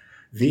 6th,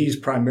 these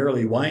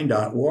primarily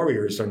Wyandotte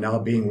warriors are now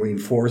being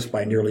reinforced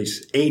by nearly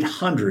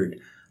 800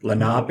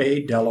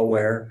 Lenape,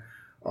 Delaware,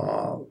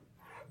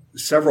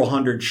 several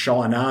hundred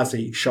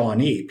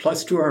Shawnee,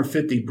 plus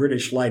 250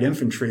 British light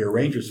infantry or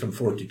Rangers from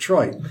Fort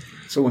Detroit.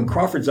 So when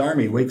Crawford's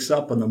army wakes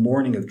up on the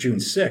morning of June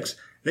 6th,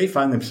 they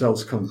find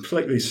themselves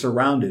completely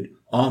surrounded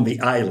on the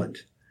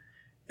island.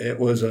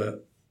 It was a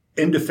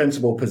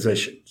indefensible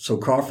position. So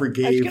Crawford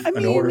gave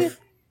an order.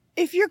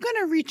 If you're going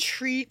to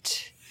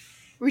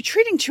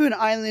retreating to an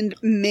island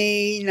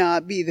may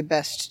not be the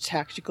best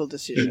tactical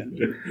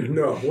decision.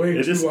 No,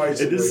 way too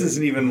isolated. This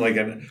isn't even like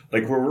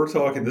where we're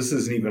talking. This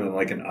isn't even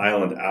like an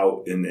island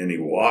out in any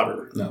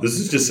water. No. This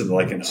is just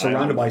like an surrounded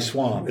island by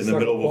swamp in the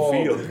middle of a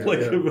field,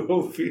 the middle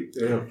of a field.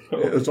 Yeah.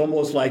 It's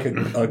almost like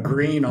a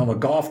green on a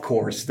golf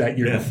course that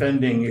you're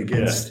defending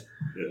against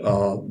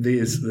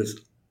this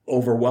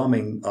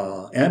overwhelming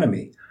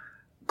enemy.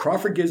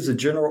 Crawford gives the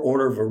general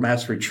order of a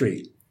mass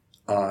retreat.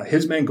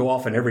 His men go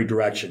off in every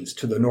direction,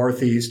 to the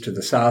northeast, to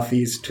the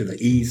southeast, to the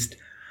east.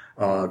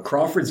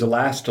 Crawford's the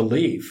last to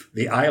leave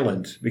the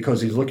island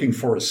because he's looking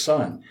for his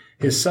son.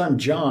 His son,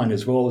 John,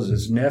 as well as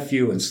his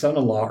nephew and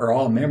son-in-law are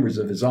all members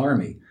of his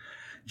army.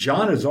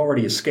 John has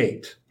already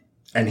escaped,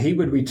 and he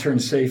would return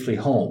safely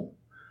home.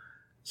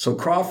 So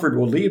Crawford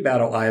will leave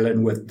Battle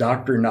Island with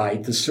Dr.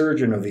 Knight, the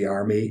surgeon of the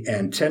Army,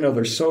 and 10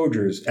 other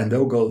soldiers, and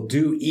they'll go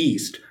due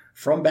east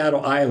from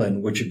Battle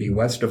Island, which would be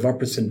west of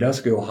Upper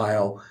Sandusky,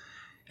 Ohio.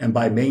 And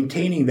by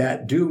maintaining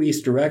that due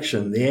east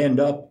direction, they end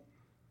up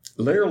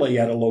literally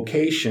at a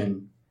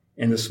location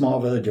in the small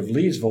village of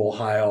Leesville,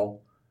 Ohio,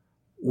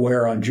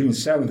 where on June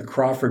 7th,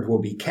 Crawford will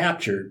be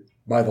captured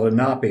by the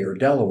Lenape or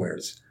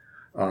Delawares.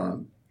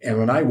 And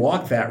when I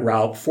walked that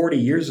route 40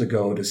 years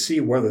ago to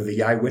see whether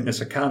the eyewitness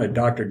account of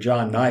Dr.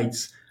 John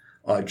Knight's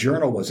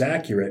journal was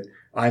accurate,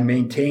 I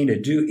maintained a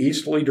due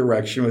easterly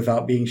direction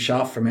without being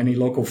shot from any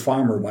local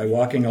farmer by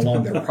walking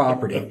along their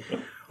property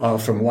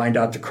from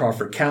Wyandotte to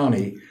Crawford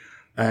County.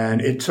 And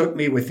it took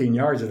me within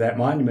yards of that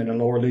monument in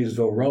Lower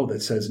Leesville Road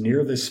that says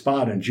near this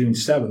spot on June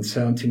 7th,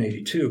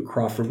 1782,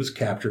 Crawford was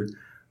captured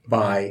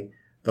by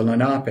the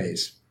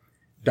Lenapes.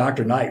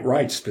 Dr. Knight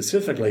writes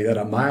specifically that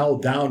a mile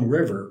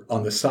downriver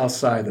on the south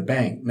side of the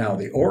bank. Now,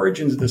 the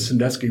origins of the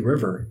Sandusky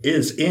River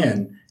is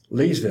in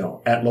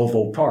Leesville at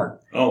Lowville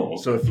Park. Oh.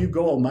 So if you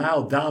go a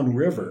mile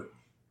downriver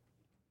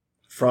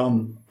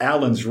from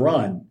Allen's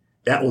Run,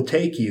 that will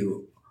take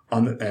you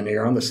and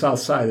you're on the south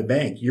side of the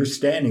bank. You're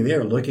standing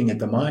there looking at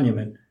the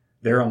monument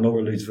there on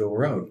Lower Leesville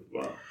Road.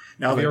 Wow.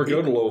 Now, if you ever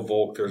go to Low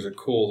Volk, there's a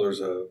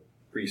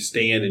where you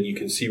stand and you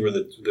can see where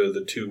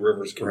the two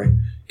rivers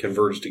can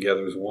converge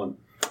together as one.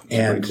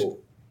 And cool.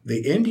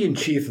 The Indian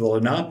chief of the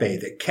Lenape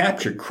that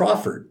captured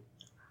Crawford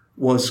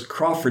was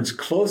Crawford's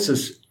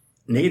closest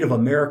Native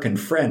American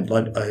friend.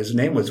 His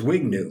name was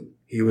Wignu.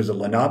 He was a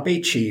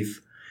Lenape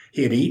chief.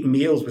 He had eaten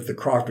meals with the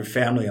Crawford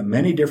family on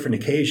many different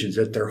occasions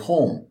at their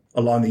home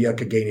along the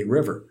Youghiogheny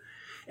River.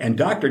 And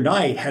Dr.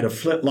 Knight had a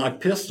flintlock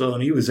pistol,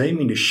 and he was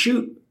aiming to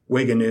shoot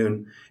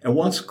Wiganoon. And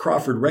once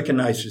Crawford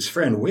recognized his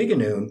friend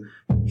Wiganoon,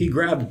 he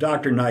grabbed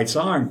Dr. Knight's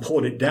arm,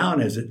 pulled it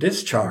down as it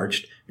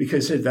discharged,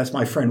 because he said, "That's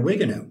my friend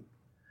Wiganoon."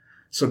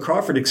 So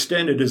Crawford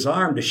extended his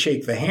arm to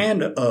shake the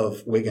hand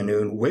of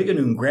Wiganoon.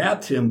 Wiganoon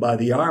grabbed him by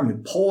the arm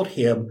and pulled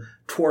him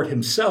toward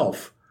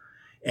himself.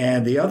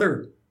 And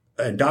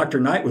Dr.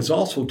 Knight was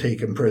also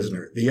taken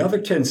prisoner. The other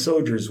 10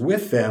 soldiers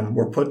with them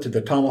were put to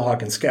the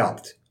tomahawk and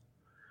scalped.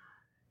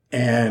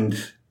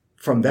 And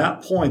from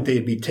that point,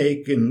 they'd be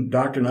taken,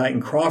 Dr. Knight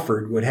and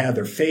Crawford would have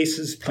their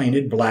faces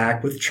painted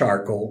black with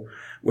charcoal,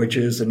 which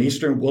is an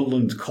Eastern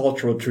Woodlands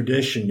cultural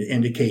tradition to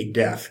indicate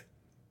death.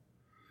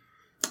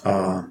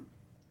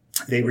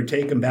 They were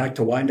taken back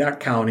to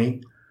Wyandotte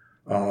County,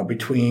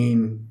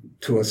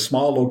 to a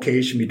small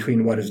location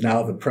between what is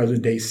now the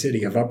present-day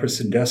city of Upper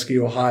Sandusky,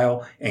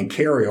 Ohio, and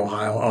Cary,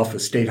 Ohio, off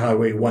of State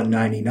Highway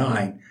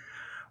 199,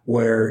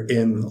 where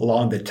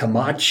along the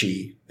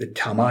Tamachi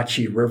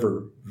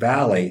River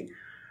Valley,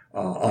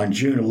 on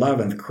June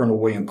 11th, Colonel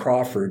William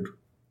Crawford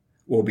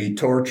will be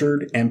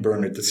tortured and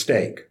burned at the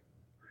stake.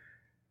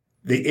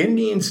 The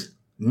Indians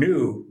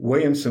knew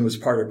Williamson was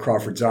part of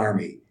Crawford's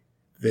army.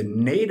 The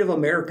Native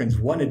Americans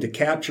wanted to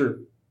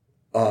capture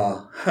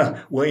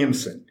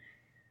Williamson.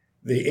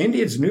 The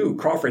Indians knew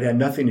Crawford had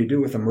nothing to do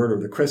with the murder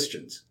of the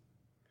Christians.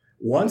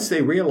 Once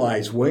they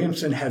realized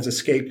Williamson has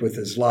escaped with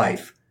his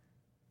life,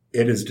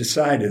 it is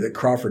decided that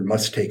Crawford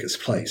must take his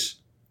place.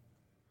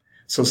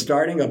 So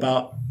starting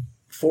about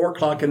 4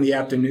 o'clock in the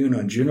afternoon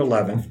on June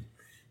 11th,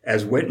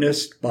 as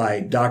witnessed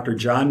by Dr.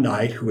 John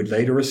Knight, who would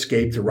later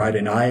escape to write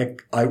an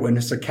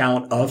eyewitness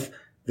account of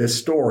this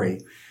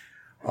story,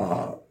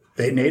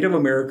 the Native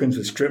Americans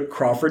would strip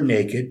Crawford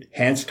naked,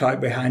 hands tied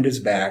behind his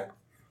back,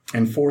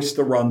 and forced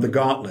to run the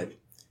gauntlet,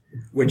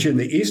 which in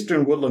the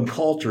Eastern Woodland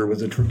culture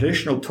was a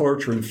traditional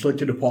torture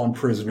inflicted upon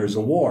prisoners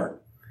of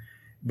war.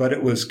 But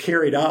it was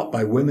carried out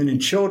by women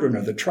and children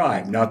of the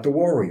tribe, not the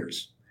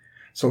warriors.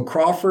 So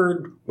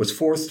Crawford was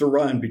forced to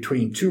run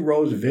between 2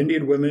 rows of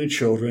Indian women and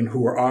children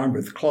who were armed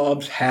with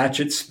clubs,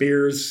 hatchets,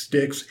 spears,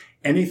 sticks,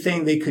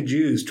 anything they could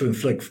use to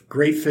inflict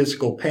great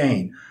physical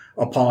pain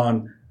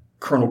upon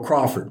Colonel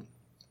Crawford.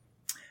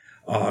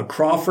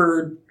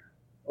 Crawford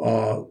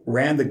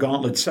ran the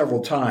gauntlet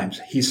several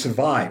times. He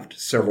survived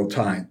several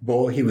times,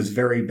 but he was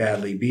very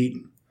badly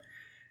beaten.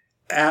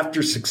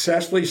 After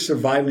successfully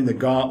surviving the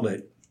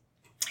gauntlet,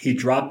 he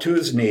dropped to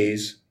his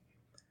knees.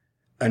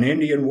 An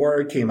Indian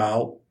warrior came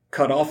out,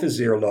 cut off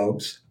his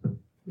earlobes.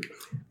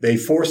 They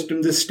forced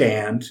him to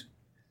stand.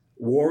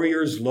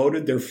 Warriors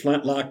loaded their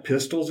flintlock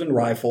pistols and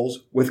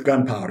rifles with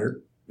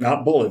gunpowder,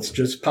 not bullets,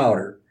 just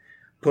powder,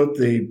 put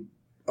the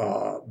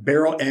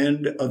barrel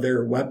end of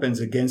their weapons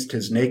against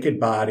his naked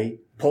body,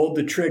 pulled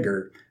the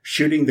trigger,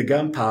 shooting the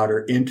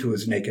gunpowder into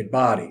his naked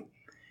body.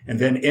 And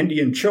then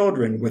Indian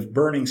children with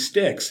burning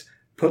sticks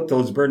put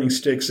those burning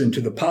sticks into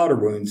the powder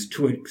wounds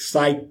to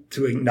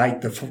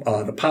ignite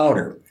the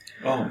powder.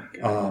 Oh,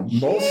 God.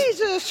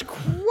 Jesus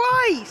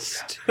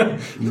Christ!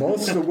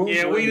 Most of the wounds.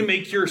 Yeah, we need to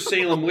make your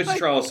Salem witch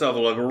trial stuff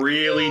look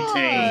really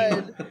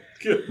tame.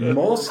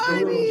 Most of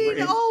the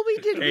wounds were all we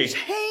did was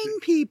hang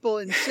people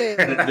in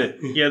Salem.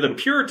 The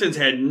Puritans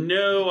had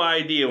no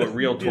idea what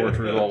real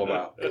torture was all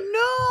about. No!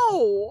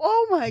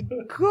 Oh my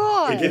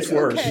God! It gets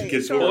worse. Okay, It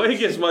gets sorry. worse. Oh, it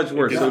gets much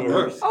worse. It gets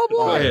worse. Oh boy!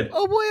 Go ahead.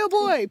 Oh boy! Oh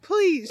boy!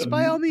 Please,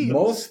 by all means.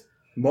 Most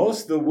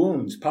Most of the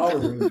wounds, powder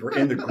wounds, were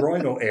in the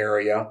groinal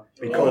area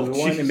because we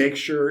wanted to make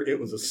sure it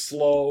was a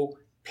slow,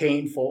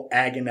 painful,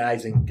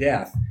 agonizing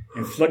death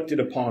inflicted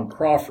upon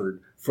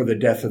Crawford for the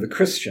death of the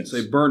Christians.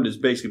 So they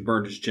basically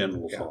burned his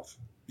genitals off.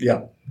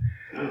 Yeah.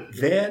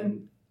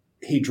 Then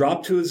he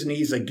dropped to his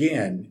knees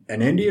again.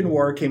 An Indian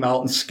warrior came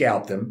out and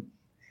scalped him.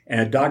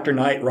 And Dr.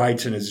 Knight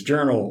writes in his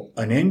journal,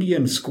 an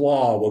Indian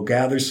squaw will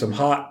gather some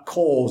hot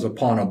coals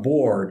upon a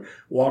board,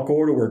 walk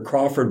over to where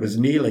Crawford was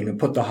kneeling, and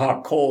put the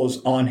hot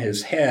coals on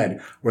his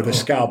head where the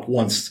scalp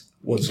once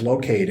was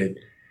located.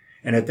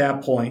 And at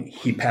that point,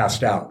 he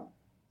passed out.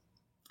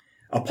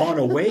 Upon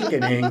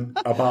awakening,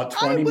 about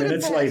 20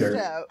 minutes later,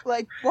 out,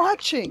 like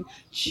watching,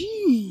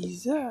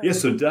 Jesus. Yeah,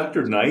 so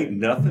Dr. Knight,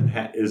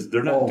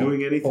 they're not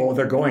doing anything? Oh,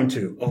 they're going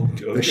to. Oh,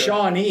 okay. The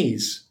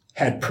Shawnees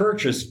had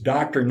purchased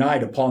Dr.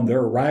 Knight upon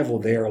their arrival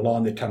there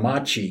along the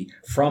Tamachi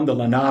from the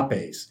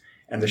Lenapes.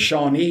 And the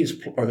Shawnees,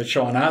 or the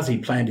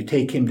Shawnese, planned to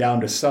take him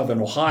down to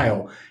southern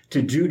Ohio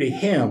to do to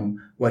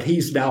him what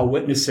he's now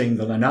witnessing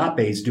the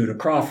Lenapes do to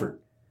Crawford.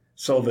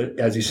 So that,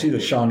 as you see, the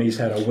Shawnees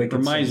had a wicked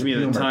Reminds me of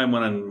the humor. time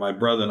when my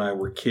brother and I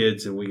were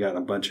kids and we got in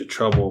a bunch of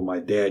trouble. My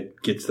dad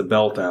gets the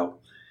belt out,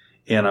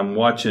 and I'm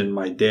watching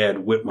my dad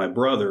whip my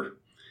brother.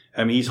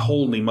 I mean, he's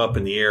holding him up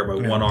in the air by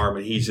one arm,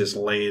 and he's just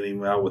laying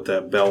him out with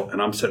that belt.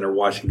 And I'm sitting there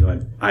watching,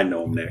 going, "I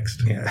know I'm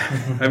next."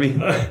 Yeah. I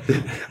mean,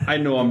 I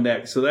know I'm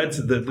next. So that's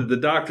the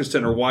doctor's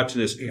sitting there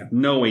watching this,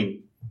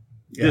 knowing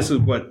this is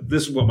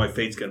what my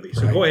fate's going to be.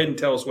 So go ahead and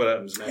tell us what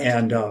happens next.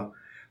 And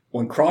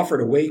when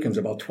Crawford awakens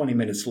about 20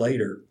 minutes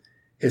later,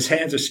 his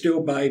hands are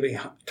still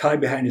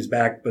tied behind his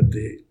back, but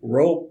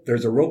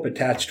there's a rope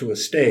attached to a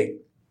stake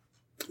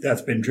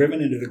that's been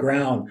driven into the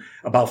ground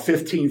about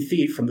 15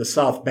 feet from the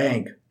south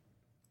bank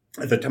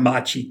of the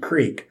Tamachi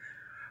Creek.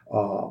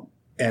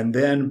 And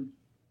then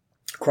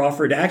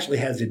Crawford actually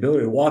has the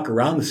ability to walk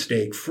around the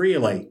stake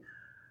freely,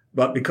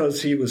 but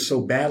because he was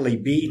so badly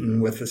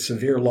beaten with a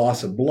severe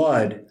loss of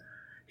blood,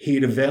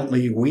 he'd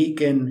eventually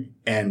weaken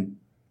and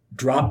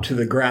drop to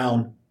the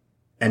ground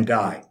and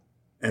die.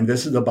 And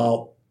this is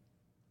about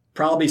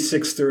probably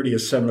 6:30 or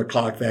 7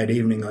 o'clock that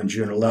evening on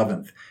June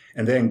 11th.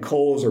 And then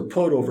coals are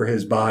put over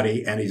his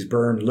body and he's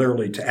burned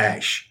literally to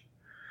ash.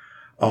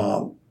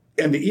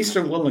 In the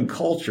Eastern Woodland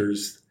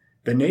cultures,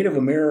 the Native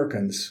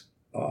Americans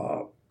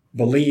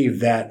believe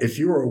that if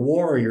you're a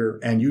warrior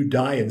and you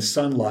die in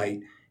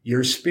sunlight,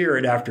 your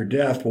spirit after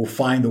death will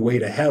find the way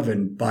to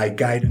heaven by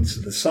guidance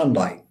of the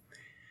sunlight.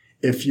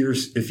 If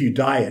you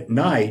die at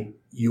night,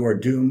 you are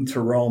doomed to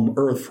roam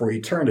earth for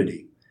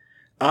eternity.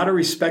 Out of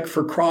respect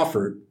for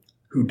Crawford,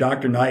 who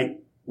Dr. Knight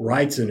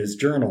writes in his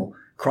journal,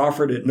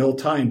 Crawford at no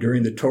time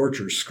during the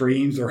torture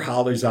screams or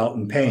hollers out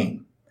in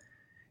pain.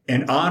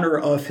 In honor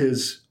of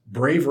his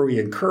bravery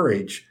and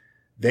courage,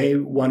 they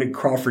wanted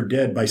Crawford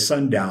dead by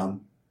sundown,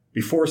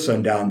 before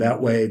sundown.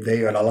 That way they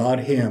had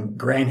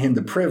grant him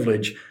the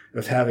privilege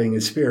of having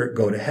his spirit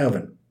go to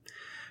heaven.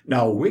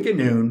 Now,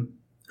 Wiganoon,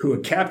 who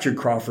had captured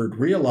Crawford,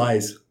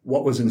 realized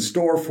what was in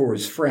store for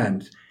his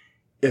friend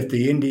if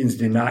the Indians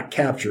did not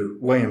capture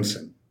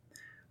Williamson.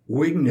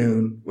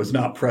 Wiganoon was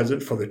not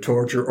present for the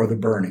torture or the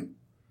burning.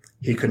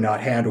 He could not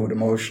handle it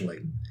emotionally.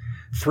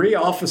 3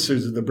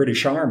 officers of the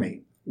British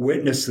Army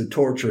witnessed the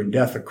torture and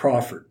death of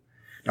Crawford.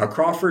 Now,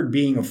 Crawford,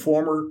 being a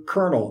former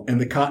colonel in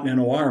the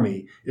Continental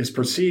Army, is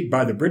perceived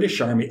by the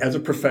British Army as a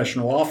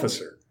professional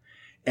officer.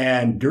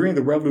 And during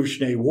the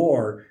Revolutionary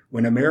War,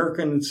 when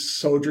American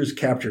soldiers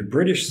captured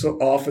British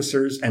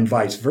officers and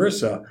vice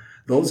versa,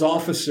 those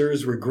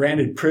officers were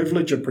granted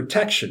privilege of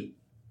protection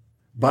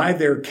by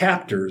their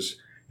captors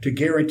to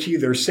guarantee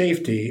their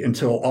safety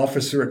until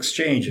officer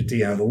exchange at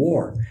the end of the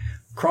war.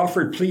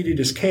 Crawford pleaded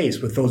his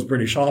case with those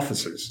British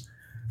officers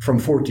from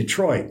Fort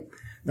Detroit.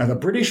 Now, the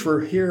British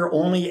were here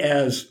only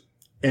as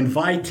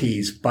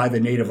invitees by the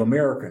Native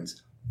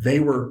Americans. They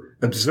were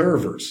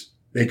observers.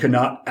 They could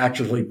not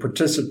actually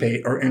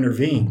participate or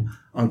intervene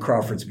on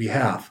Crawford's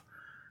behalf.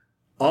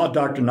 All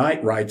Dr.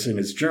 Knight writes in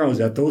his journal is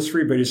that those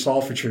 3 British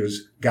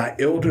officers got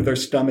ill to their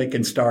stomach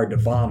and started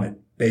to vomit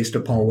based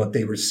upon what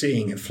they were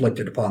seeing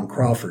inflicted upon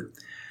Crawford.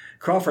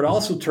 Crawford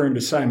also turned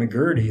to Simon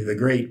Girty, the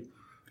great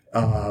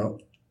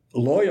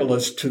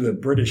loyalist to the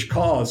British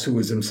cause, who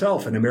was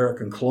himself an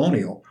American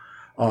colonial.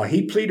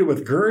 He pleaded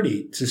with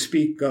Girty to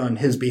speak on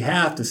his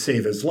behalf to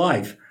save his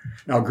life.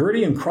 Now,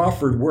 Girty and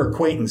Crawford were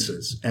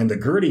acquaintances, and the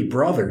Girty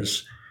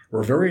brothers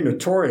were very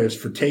notorious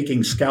for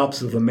taking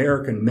scalps of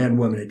American men,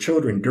 women, and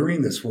children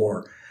during this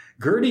war.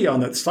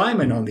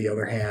 Simon, on the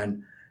other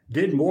hand,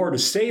 did more to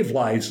save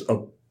lives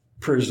of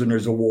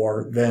prisoners of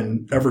war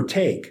than ever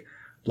take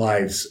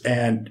lives.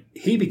 And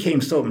he became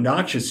so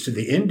obnoxious to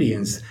the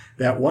Indians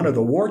that one of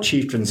the war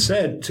chieftains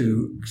said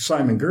to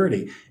Simon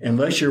Girty,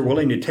 unless you're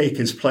willing to take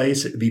his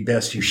place, it'd be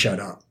best you shut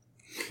up.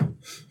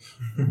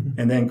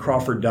 And then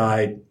Crawford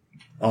died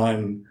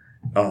on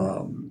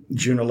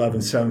June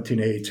 11,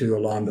 1782,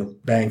 along the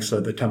banks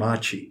of the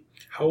Tamachi.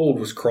 How old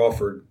was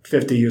Crawford?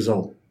 50 years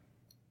old.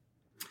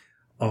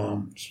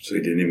 So he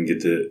didn't even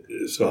get to...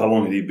 So how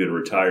long had he been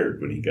retired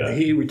when he got...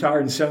 He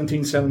retired in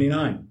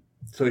 1779.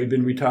 So he'd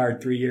been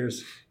retired 3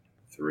 years.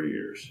 3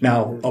 years.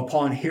 Now,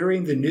 upon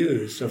hearing the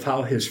news of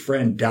how his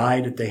friend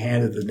died at the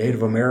hand of the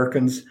Native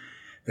Americans,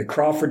 the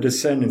Crawford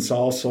descendants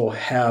also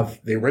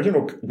have the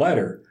original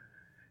letter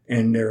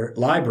in their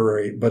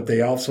library, but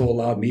they also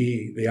allowed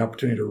me the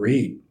opportunity to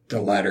read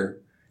the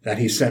letter that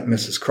he sent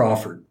Mrs.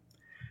 Crawford.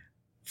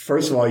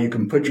 First of all, you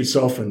can put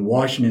yourself in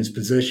Washington's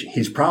position.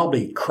 He's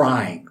probably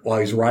crying while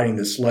he's writing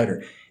this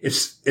letter.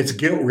 It's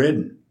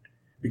guilt-ridden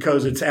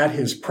because it's at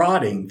his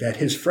prodding that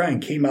his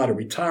friend came out of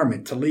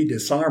retirement to lead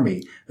this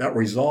army that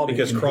resulted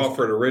because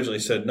Crawford originally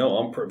said, no,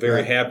 I'm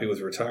very happy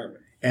with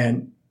retirement.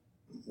 And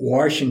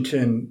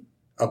Washington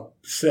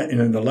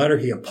and in the letter,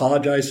 he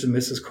apologized to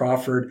Mrs.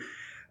 Crawford.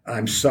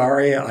 I'm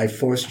sorry I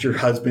forced your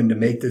husband to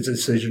make this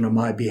decision on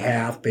my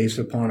behalf based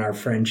upon our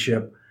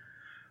friendship,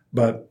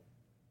 but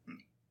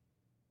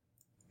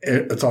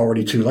it's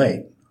already too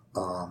late.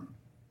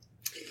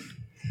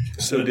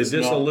 So did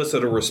this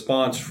elicit a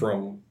response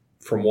from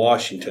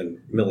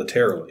Washington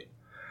militarily?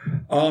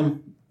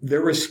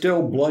 There was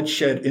still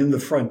bloodshed in the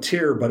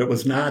frontier, but it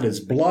was not as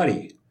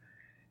bloody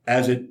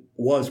as it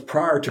was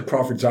prior to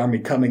Crawford's army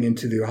coming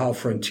into the Ohio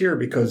frontier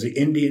because the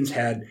Indians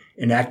had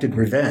enacted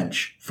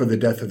revenge for the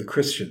death of the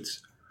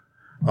Christians.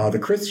 The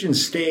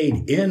Christians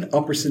stayed in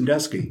Upper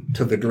Sandusky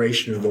to the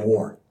duration of the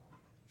war.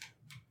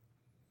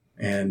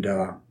 And,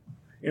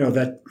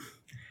 that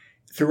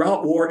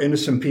throughout war,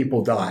 innocent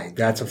people died.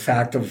 That's a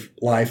fact of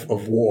life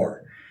of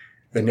war.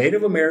 The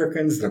Native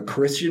Americans, the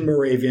Christian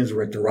Moravians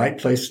were at the right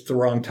place at the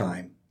wrong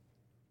time.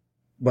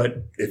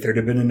 But if there'd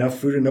have been enough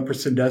food in Upper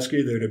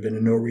Sandusky, there'd have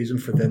been no reason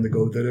for them to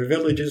go to their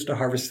villages to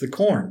harvest the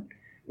corn.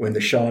 When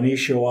the Shawnees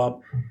show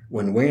up,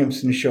 when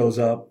Williamson shows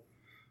up,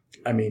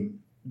 I mean,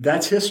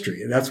 that's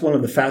history. That's one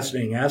of the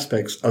fascinating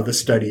aspects of the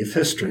study of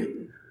history.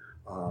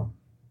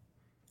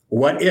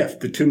 What if,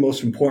 the two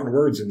most important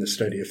words in the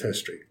study of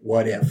history,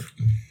 what if?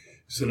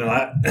 So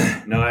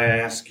now I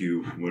ask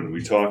you when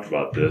we talked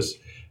about this,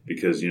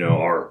 because,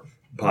 our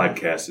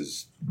podcast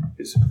is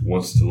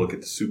wants to look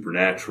at the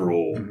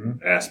supernatural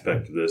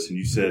aspect of this. And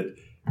you said,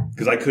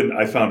 because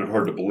I found it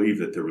hard to believe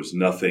that there was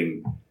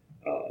nothing,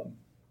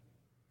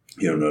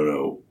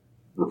 no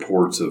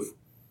reports of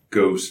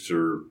ghosts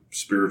or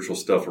spiritual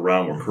stuff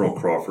around where Colonel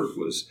Crawford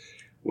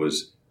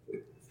was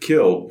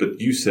killed.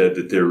 But you said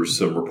that there were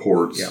some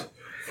reports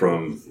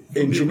from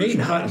in Janine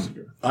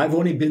Hutton. I've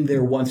only been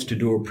there once to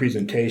do a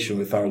presentation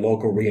with our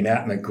local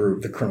reenactment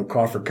group, the Colonel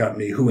Crawford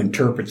Company, who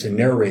interprets and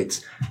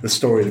narrates the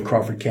story of the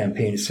Crawford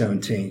campaign in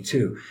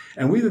 1782.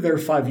 And we were there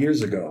 5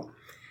 years ago.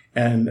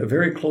 And a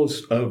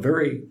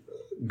very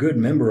good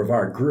member of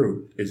our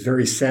group is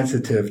very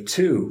sensitive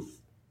to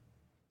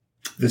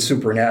the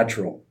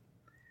supernatural.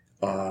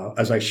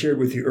 As I shared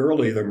with you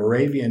earlier, the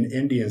Moravian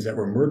Indians that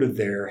were murdered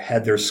there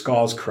had their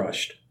skulls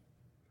crushed.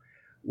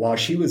 While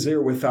she was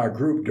there with our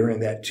group during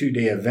that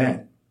 2-day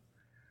event,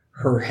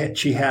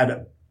 she had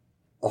a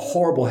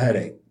horrible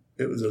headache.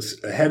 It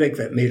was a headache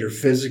that made her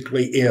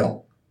physically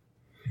ill.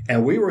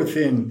 And we were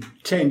within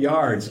 10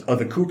 yards of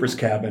the Cooper's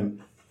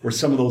cabin where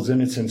some of those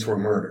innocents were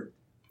murdered.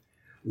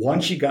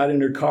 Once she got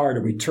in her car to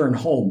return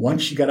home,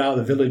 once she got out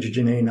of the village of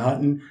Janine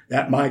Hutton,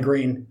 that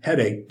migraine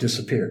headache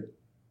disappeared.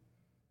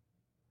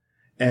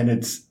 And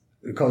it's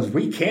because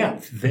we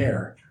camped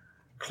there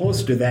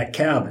close to that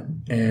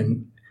cabin.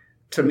 And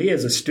to me,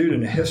 as a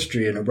student of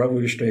history and a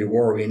Revolutionary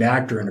War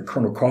reenactor and a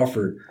Colonel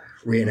Crawford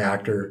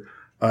reenactor,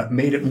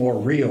 made it more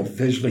real,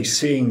 visually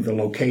seeing the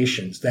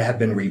locations that have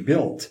been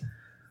rebuilt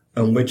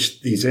in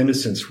which these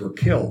innocents were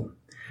killed.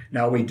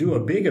 Now, we do a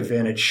big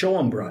event at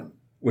Schoenbrunn,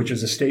 which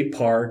is a state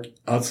park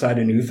outside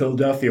of New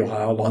Philadelphia,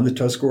 Ohio, along the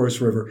Tuscarawas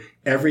River,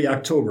 every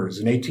October. It's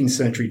an 18th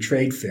century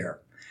trade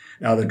fair.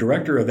 Now, the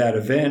director of that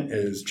event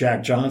is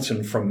Jack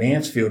Johnson from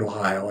Mansfield,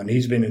 Ohio, and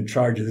he's been in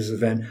charge of this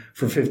event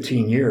for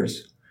 15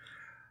 years.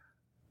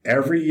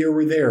 Every year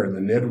we're there in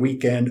the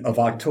mid-weekend of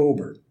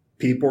October.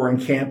 People are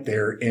encamped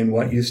there in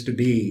what used to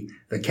be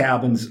the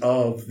cabins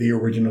of the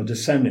original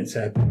descendants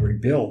that had been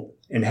rebuilt,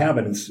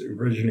 inhabitants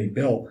originally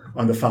built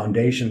on the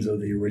foundations of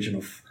the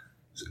original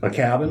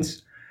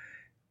cabins.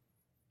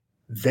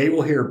 They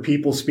will hear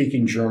people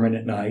speaking German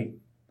at night.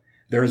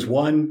 There's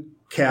one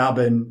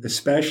cabin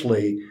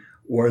especially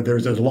where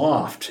there's a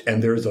loft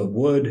and there's a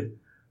wood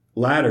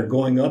ladder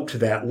going up to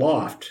that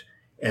loft.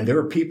 And there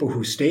are people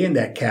who stay in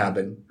that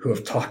cabin who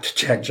have talked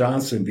to Jack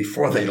Johnson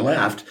before they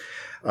left,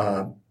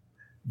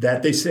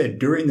 that they said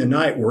during the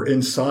night we're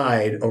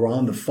inside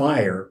around the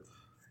fire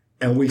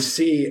and we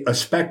see a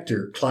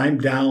specter climb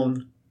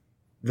down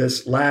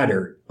this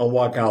ladder and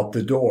walk out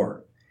the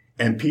door.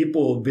 And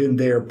people have been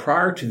there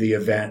prior to the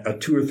event,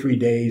 2 or 3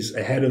 days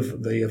ahead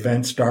of the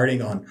event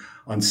starting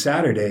on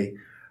Saturday,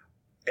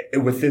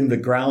 within the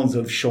grounds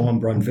of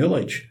Schoenbrunn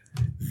Village.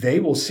 They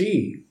will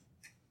see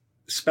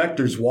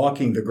specters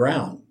walking the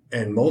ground,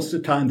 and most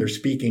of the time they're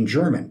speaking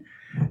German.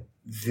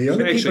 You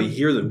can actually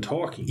hear them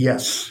talking.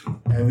 Yes.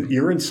 And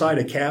you're inside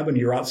a cabin,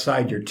 you're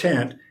outside your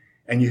tent,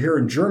 and you hear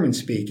in German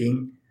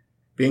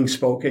being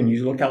spoken.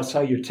 You look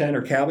outside your tent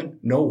or cabin,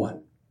 no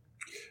one.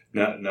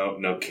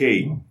 Now,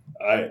 Kate,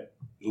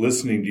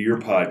 listening to your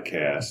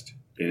podcast,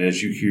 and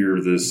as you hear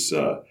this,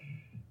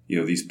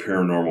 these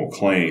paranormal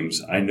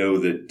claims. I know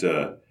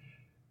that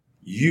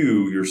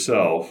you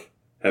yourself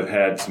have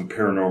had some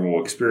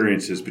paranormal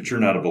experiences, but you're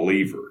not a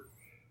believer.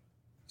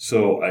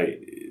 So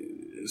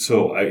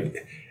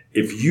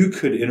if you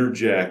could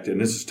interject,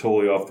 and this is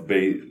totally off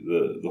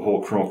the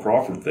whole Colonel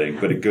Crawford thing,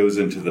 but it goes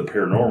into the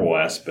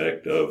paranormal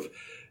aspect of,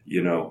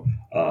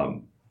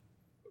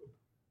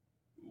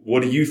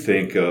 what do you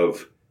think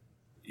of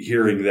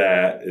hearing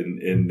that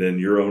and then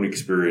your own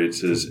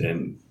experiences?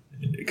 And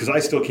because I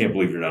still can't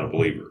believe you're not a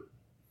believer.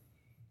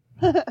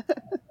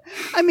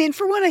 I mean,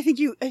 for one, I think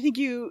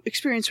you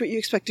experience what you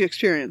expect to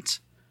experience,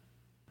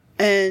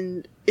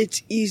 and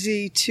it's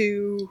easy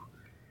to,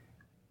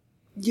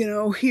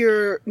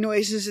 hear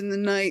noises in the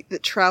night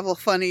that travel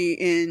funny,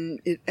 and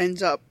it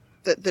ends up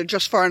that they're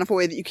just far enough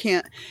away that you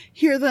can't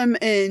hear them,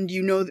 and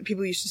that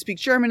people used to speak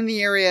German in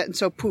the area, and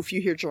so poof,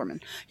 you hear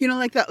German.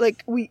 Like that.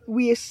 Like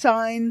we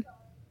assign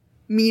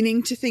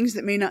meaning to things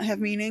that may not have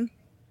meaning.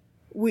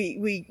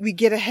 We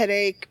get a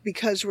headache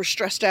because we're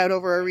stressed out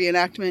over a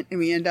reenactment, and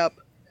we end up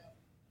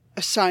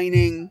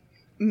assigning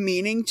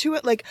meaning to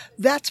it. Like,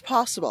 that's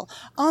possible.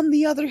 On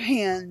the other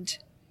hand,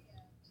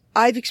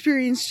 I've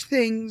experienced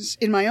things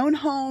in my own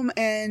home,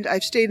 and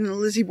I've stayed in the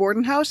Lizzie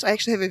Borden house. I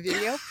actually have a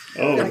video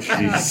that I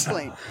cannot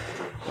explain.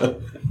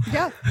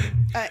 Yeah.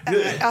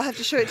 I'll have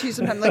to show it to you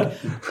sometime. Like,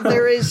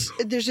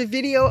 there's a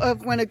video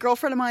of when a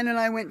girlfriend of mine and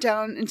I went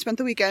down and spent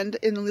the weekend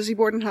in the Lizzie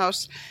Borden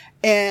house,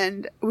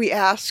 and we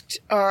asked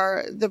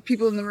the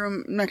people in the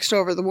room next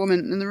over, the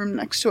woman in the room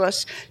next to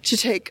us, to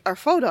take our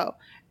photo.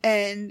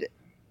 And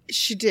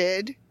she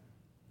did,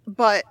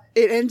 but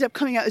it ended up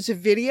coming out as a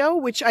video,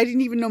 which I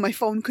didn't even know my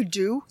phone could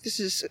do.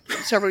 This is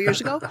several years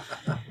ago.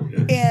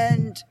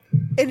 And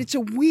it's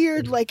a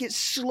weird, like, it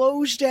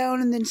slows down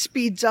and then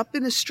speeds up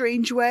in a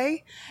strange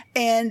way.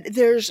 And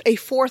there's a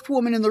fourth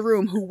woman in the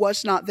room who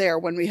was not there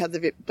when we had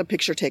the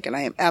picture taken.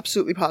 I am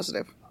absolutely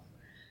positive.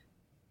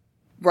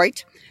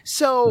 Right?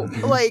 So,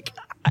 like,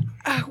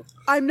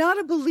 I'm not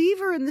a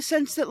believer in the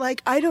sense that,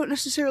 like, I don't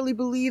necessarily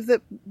believe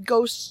that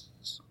ghosts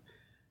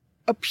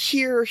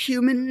appear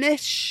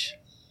human-ish.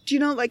 Do you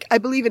know, like, I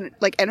believe in,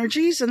 like,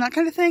 energies and that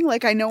kind of thing.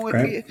 Like, I know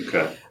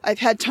I've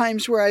had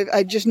times where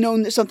I've just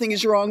known that something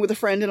is wrong with a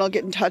friend, and I'll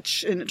get in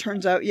touch, and it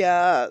turns out,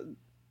 yeah,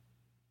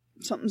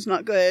 something's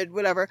not good,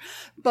 whatever.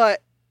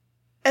 But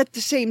at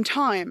the same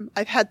time,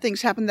 I've had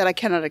things happen that I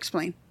cannot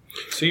explain.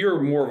 So you're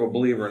more of a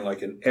believer in,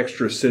 like, an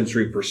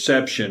extrasensory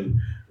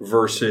perception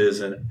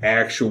versus an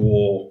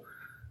actual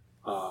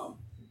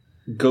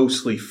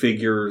ghostly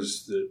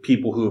figures, the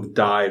people who have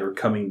died are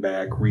coming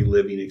back,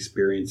 reliving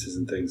experiences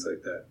and things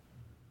like that.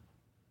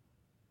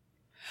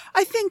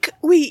 I think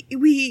we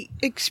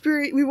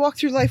walk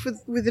through life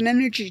with an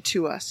energy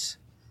to us,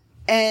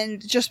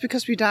 and just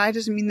because we die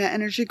doesn't mean that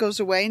energy goes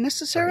away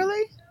necessarily.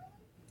 Right.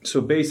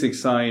 So basic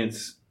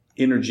science,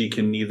 energy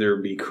can neither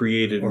be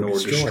created nor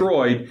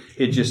destroyed.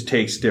 It just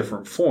takes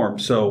different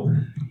forms. So,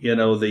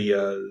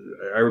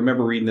 I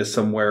remember reading this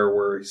somewhere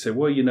where he said,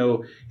 well,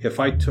 if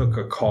I took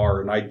a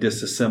car and I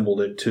disassembled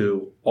it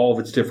to all of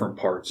its different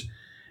parts,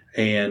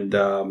 and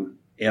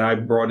I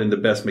brought in the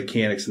best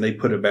mechanics and they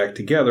put it back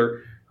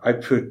together,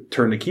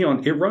 turn the key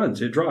on, it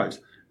runs, it drives.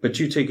 But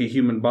you take a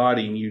human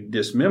body and you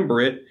dismember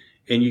it,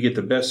 and you get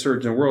the best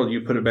surgeon in the world,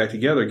 you put it back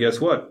together,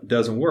 guess what? It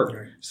doesn't work.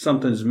 Right.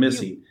 Something's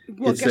missing.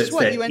 It's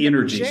that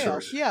energy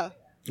source. Yeah.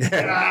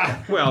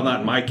 Well, not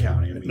in my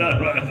county.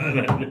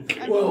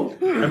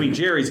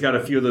 Jerry's got a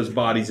few of those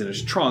bodies in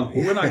his trunk.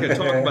 We're not going to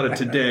talk about it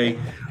today.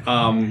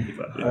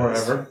 Or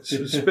ever.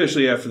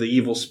 Especially after the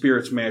evil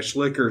spirits mash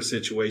liquor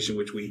situation,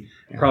 which we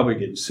probably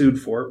get sued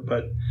for.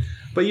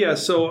 But yeah,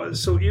 so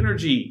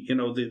energy,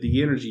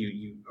 the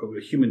energy of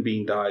a human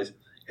being dies,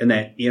 and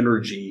that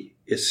energy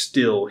is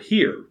still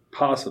here,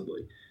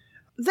 possibly.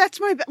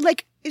 That's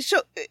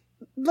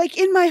like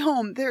in my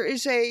home, there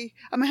is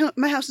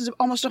my house is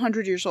almost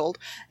 100 years old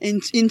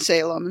in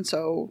Salem, and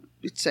so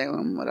it's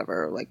Salem,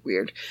 whatever, like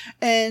weird.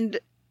 And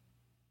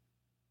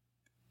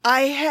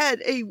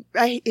I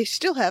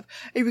still have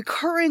a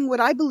recurring,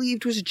 what I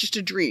believed was just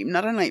a dream,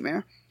 not a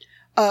nightmare.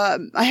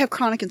 I have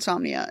chronic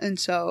insomnia, and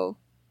so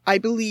I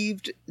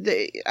believed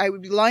that I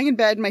would be lying in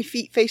bed, my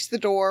feet face the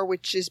door,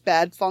 which is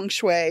bad feng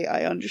shui,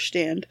 I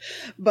understand,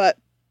 but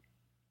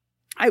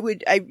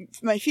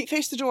my feet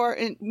face the door,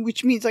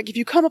 which means, like, if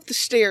you come up the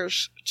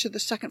stairs to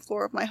the second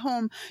floor of my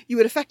home, you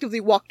would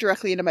effectively walk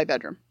directly into my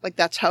bedroom. Like,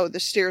 that's how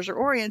the stairs are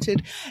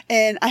oriented.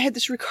 And I had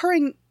this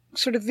recurring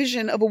sort of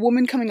vision of a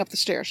woman coming up the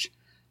stairs,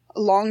 a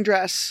long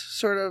dress,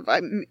 sort of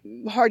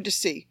hard to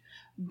see,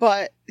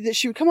 but that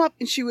she would come up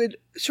and she would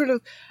sort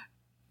of,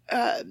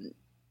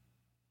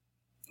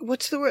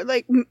 what's the word?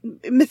 Like,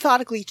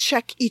 methodically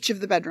check each of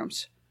the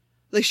bedrooms.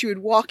 Like, she would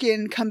walk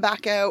in, come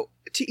back out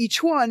to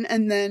each one,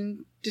 and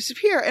then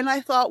disappear. And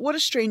I thought, what a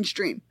strange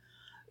dream.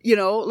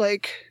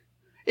 Like,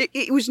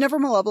 it was never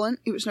malevolent.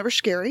 It was never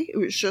scary. It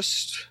was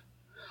just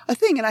a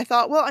thing. And I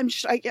thought, well,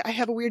 I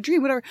have a weird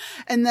dream, whatever.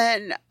 And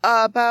then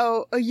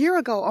about a year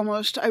ago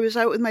almost, I was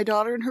out with my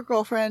daughter and her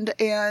girlfriend,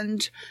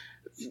 and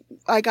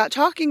I got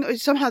talking,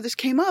 somehow this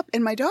came up,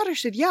 and my daughter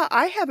said, yeah,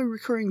 I have a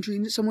recurring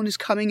dream that someone is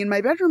coming in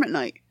my bedroom at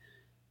night.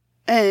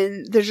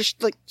 And they're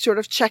just like sort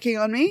of checking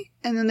on me,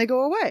 and then they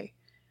go away.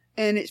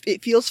 And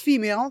it feels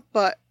female,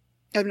 but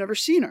I've never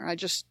seen her.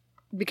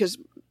 Because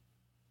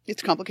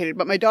it's complicated.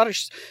 But my daughter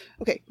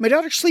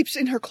sleeps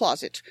in her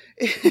closet.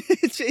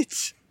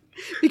 It's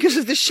because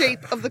of the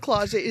shape of the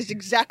closet is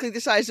exactly the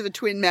size of a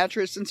twin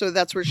mattress, and so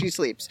that's where she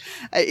sleeps.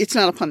 It's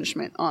not a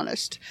punishment,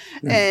 honest.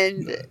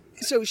 And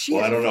so she.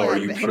 Well, I don't know. Are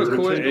you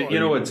Puritan? You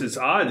know, it's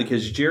odd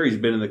because Jerry's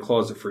been in the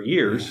closet for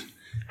years.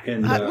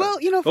 And fair. Well,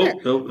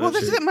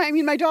 this is it.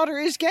 My daughter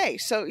is gay,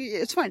 so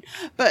it's fine.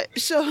 But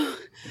so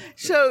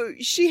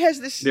she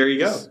has this. There you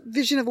go.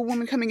 Vision of a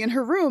woman coming in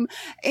her room,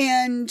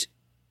 and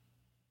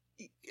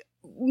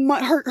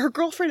her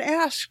girlfriend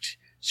asked,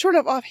 sort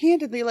of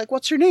offhandedly, like,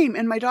 "What's her name?"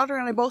 And my daughter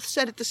and I both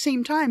said at the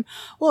same time,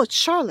 "Well, it's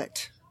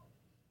Charlotte."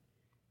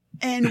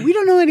 And we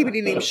don't know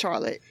anybody named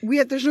Charlotte.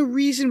 There's no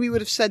reason we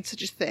would have said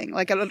such a thing.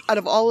 Like out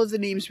of all of the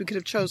names we could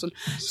have chosen,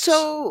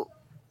 so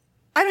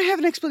I don't have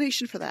an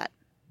explanation for that.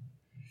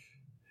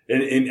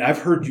 And I've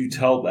heard you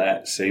tell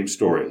that same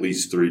story at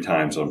least 3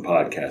 times on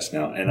podcasts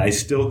now, and I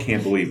still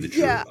can't believe that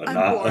you're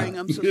boring.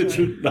 I'm so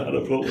sorry. Not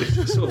a bully.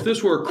 So if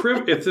this were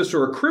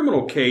a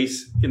criminal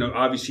case,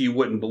 obviously you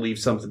wouldn't believe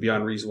something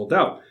beyond reasonable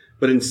doubt.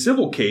 But in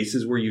civil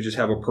cases where you just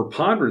have a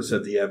preponderance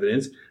of the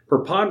evidence,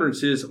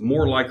 preponderance is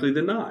more likely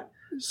than not.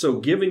 So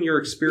given your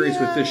experience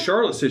with this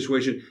Charlotte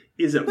situation,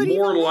 is it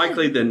more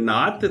likely than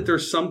not that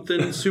there's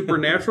something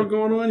supernatural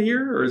going on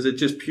here, or is it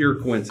just pure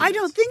coincidence? I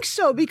don't think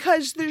so,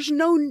 because there's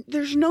no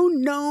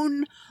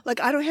known,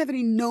 like, I don't have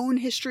any known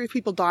history of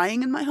people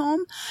dying in my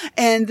home,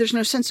 and there's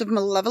no sense of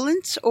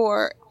malevolence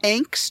or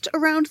angst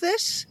around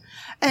this,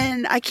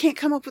 and I can't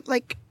come up with,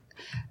 like,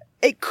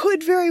 it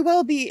could very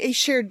well be a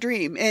shared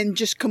dream and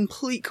just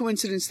complete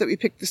coincidence that we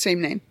picked the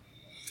same name.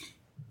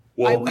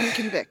 Well, I wouldn't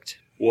convict.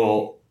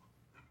 Well,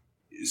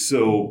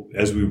 so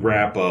as we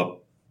wrap up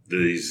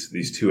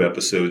these 2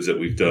 episodes that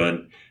we've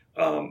done,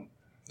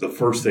 the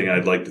first thing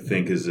I'd like to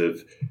think is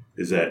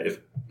that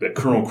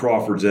Colonel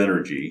Crawford's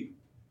energy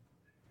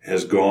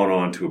has gone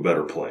on to a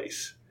better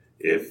place.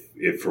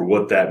 If for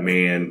what that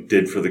man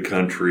did for the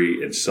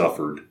country and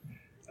suffered,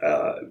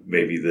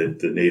 maybe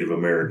the Native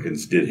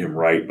Americans did him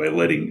right by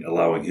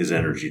allowing his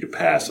energy to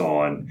pass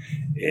on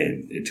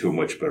into a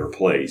much better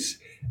place.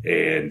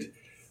 And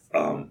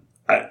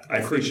I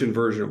Christian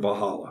version of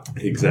Valhalla.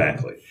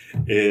 Exactly.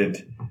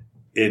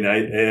 And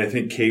I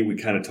think, Kate, we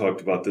kind of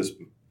talked about this.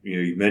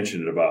 You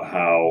mentioned it about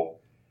how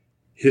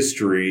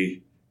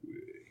history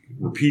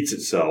repeats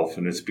itself,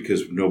 and it's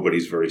because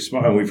nobody's very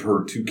smart. And we've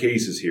heard 2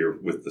 cases here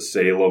with the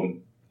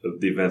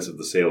events of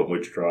the Salem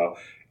witch trial,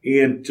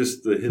 and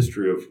just the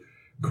history of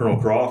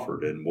Colonel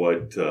Crawford and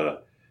what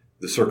the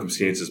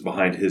circumstances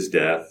behind his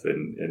death,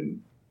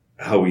 and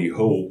how we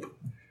hope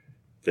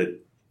that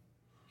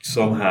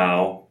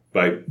somehow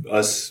by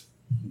us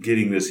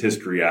getting this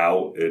history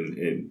out,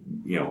 and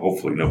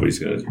hopefully nobody's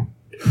going to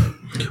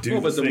do.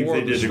 Well, but the moral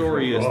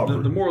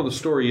of the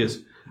story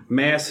is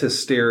mass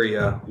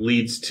hysteria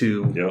leads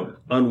to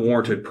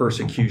unwarranted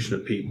persecution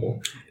of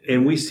people,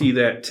 and we see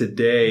that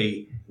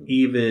today.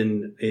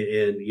 Even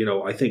in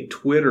I think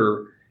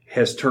Twitter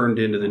has turned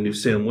into the new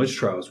Salem witch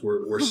trials,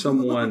 where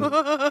someone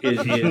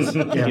is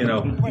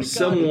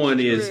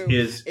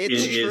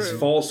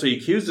falsely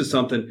accused of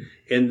something,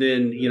 and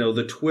then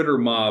the Twitter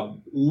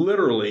mob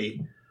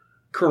literally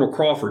Colonel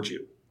Crawford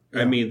you.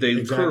 I mean,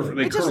 it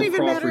doesn't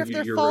even matter if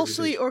they're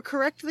falsely or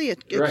correctly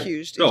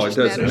accused. Right. It just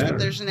matters that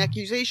there's an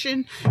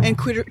accusation, and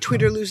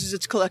Twitter loses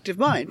its collective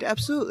mind.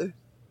 Absolutely.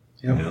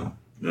 Yeah.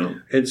 No.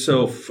 And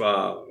so,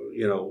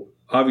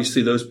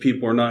 obviously those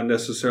people are not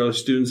necessarily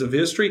students of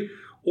history,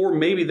 or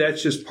maybe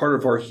that's just part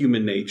of our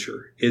human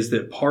nature, is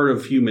that part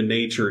of human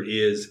nature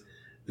is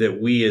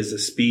that we as a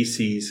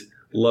species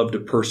love to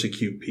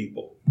persecute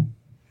people.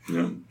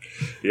 Yeah.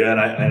 Yeah.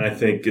 And I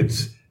think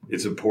it's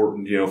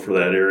important, for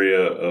that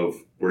area of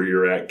where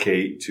you're at,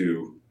 Kate,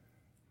 to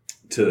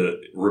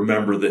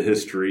remember the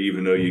history,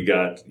 even though you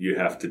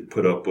have to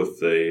put up with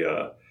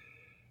the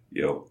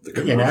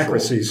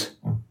inaccuracies.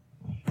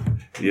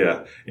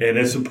 Yeah, and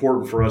it's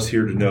important for us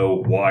here to know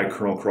why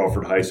Colonel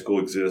Crawford High School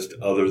exists,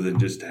 other than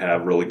just to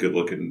have really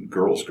good-looking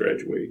girls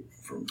graduate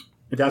from.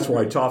 That's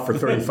why I taught for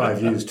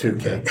 35 years too,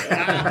 Kate.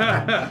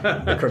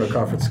 The Colonel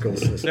Crawford School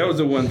System. That was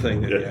the one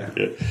thing. Yeah.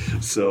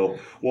 So,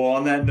 well,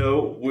 on that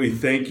note, we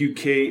thank you,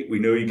 Kate. We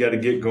know you got to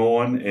get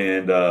going,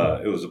 and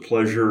it was a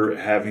pleasure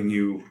having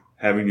you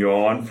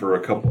on for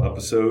a couple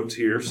episodes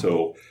here.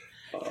 So.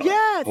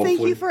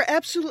 Thank you for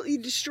absolutely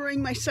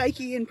destroying my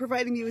psyche and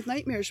providing me with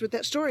nightmares with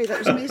that story. That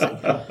was amazing.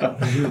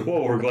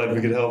 Well, we're glad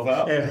we could help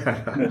out.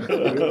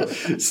 Yeah.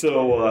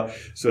 So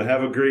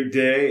have a great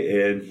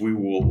day, and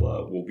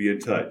we'll be in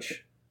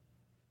touch.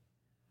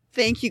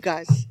 Thank you,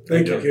 guys.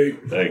 Thank you,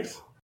 Kate.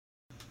 Thanks.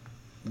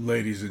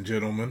 Ladies and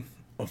gentlemen,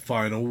 a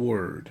final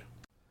word.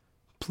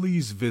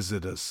 Please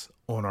visit us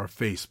on our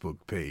Facebook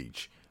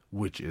page,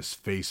 which is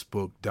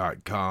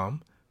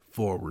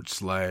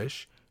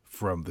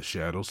facebook.com/From the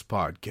Shadows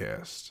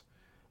Podcast.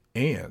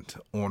 and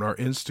on our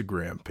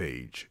Instagram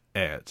page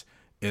at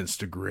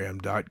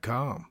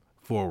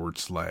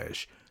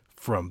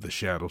instagram.com/From the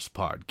Shadows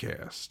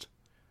Podcast.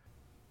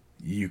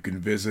 You can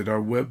visit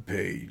our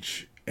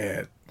webpage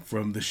at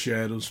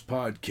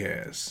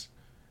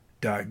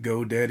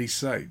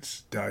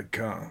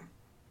FromTheShadowsPodcast.GoDaddySites.com,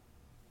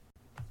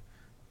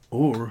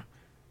 or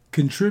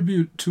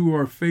contribute to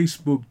our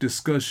Facebook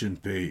discussion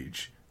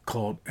page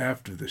called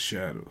After the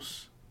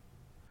Shadows,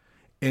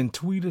 and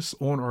tweet us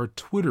on our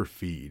Twitter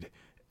feed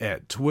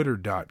at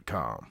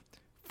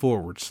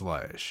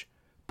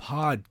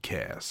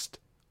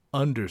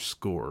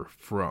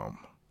twitter.com/podcast_from.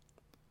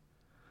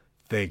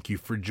 Thank you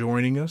for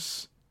joining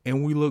us,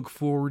 and we look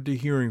forward to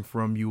hearing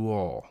from you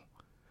all.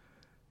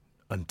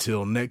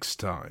 Until next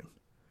time,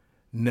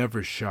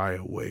 never shy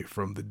away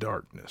from the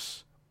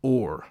darkness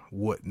or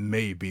what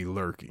may be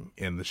lurking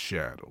in the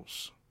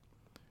shadows.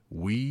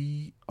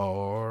 We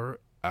are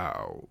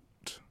out.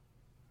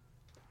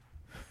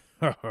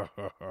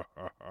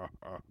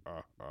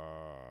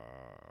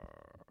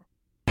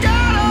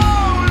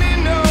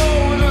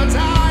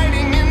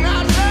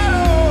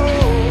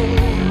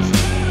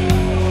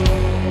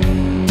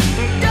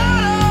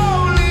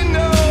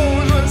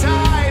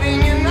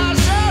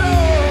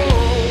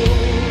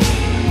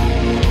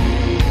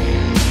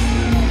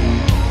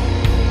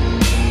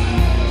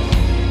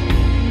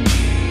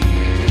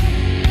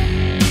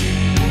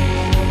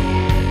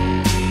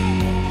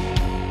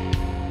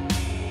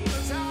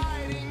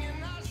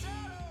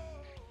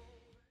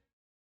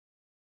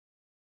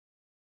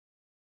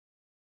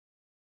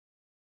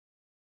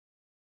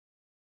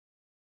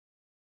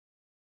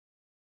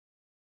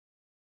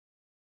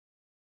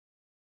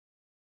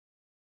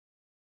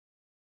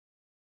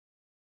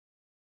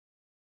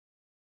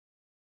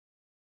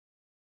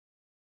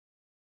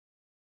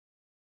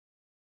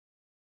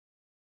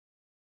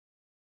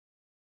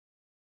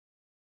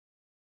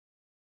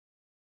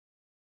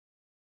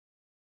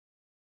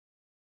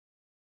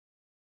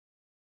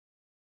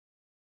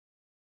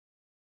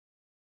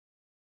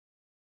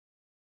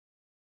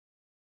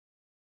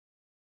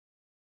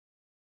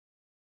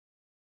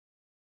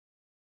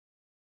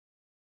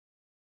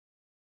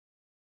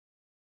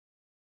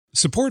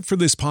 Support for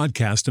this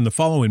podcast and the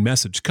following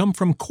message come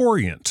from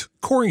Corient.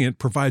 Corient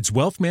provides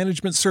wealth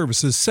management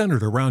services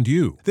centered around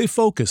you. They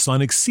focus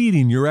on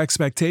exceeding your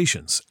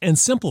expectations and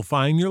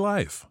simplifying your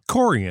life.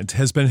 Corient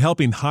has been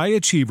helping high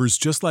achievers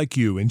just like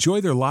you enjoy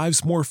their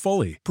lives more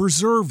fully,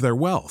 preserve their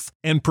wealth,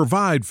 and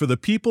provide for the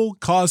people,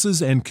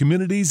 causes, and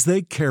communities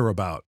they care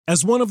about.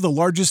 As one of the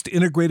largest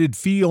integrated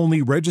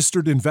fee-only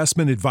registered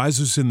investment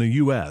advisors in the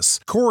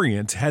U.S.,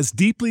 Corient has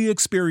deeply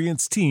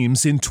experienced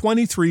teams in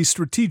 23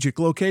 strategic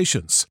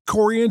locations.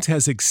 Corient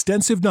has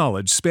extensive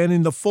knowledge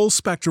spanning the full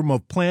spectrum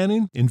of planning,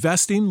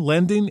 investing,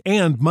 lending,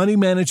 and money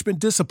management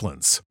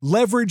disciplines.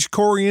 Leverage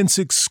Corient's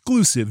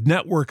exclusive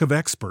network of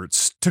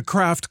experts to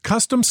craft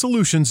custom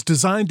solutions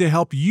designed to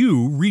help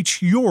you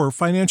reach your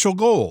financial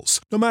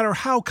goals, no matter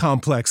how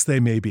complex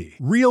they may be.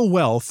 Real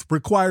wealth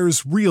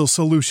requires real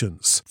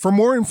solutions. For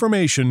more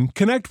information,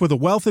 connect with a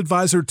wealth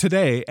advisor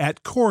today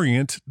at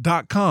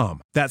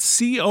Corient.com. That's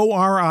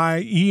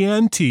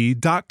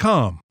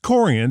Corient.com.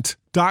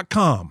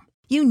 Corient.com.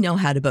 You know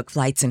how to book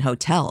flights and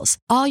hotels.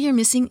 All you're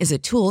missing is a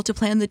tool to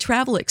plan the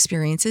travel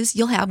experiences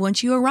you'll have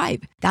once you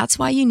arrive. That's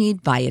why you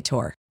need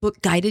Viator.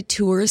 Book guided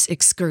tours,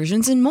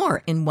 excursions, and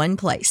more in one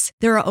place.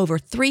 There are over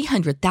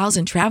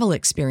 300,000 travel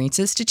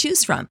experiences to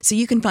choose from, so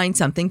you can find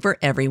something for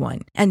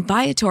everyone. And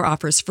Viator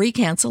offers free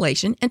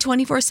cancellation and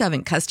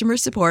 24/7 customer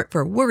support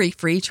for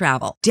worry-free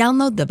travel.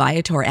 Download the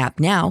Viator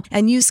app now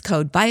and use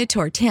code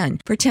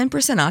Viator10 for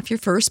 10% off your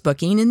first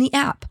booking in the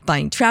app.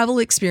 Find travel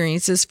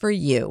experiences for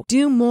you.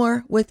 Do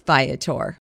more with Viator.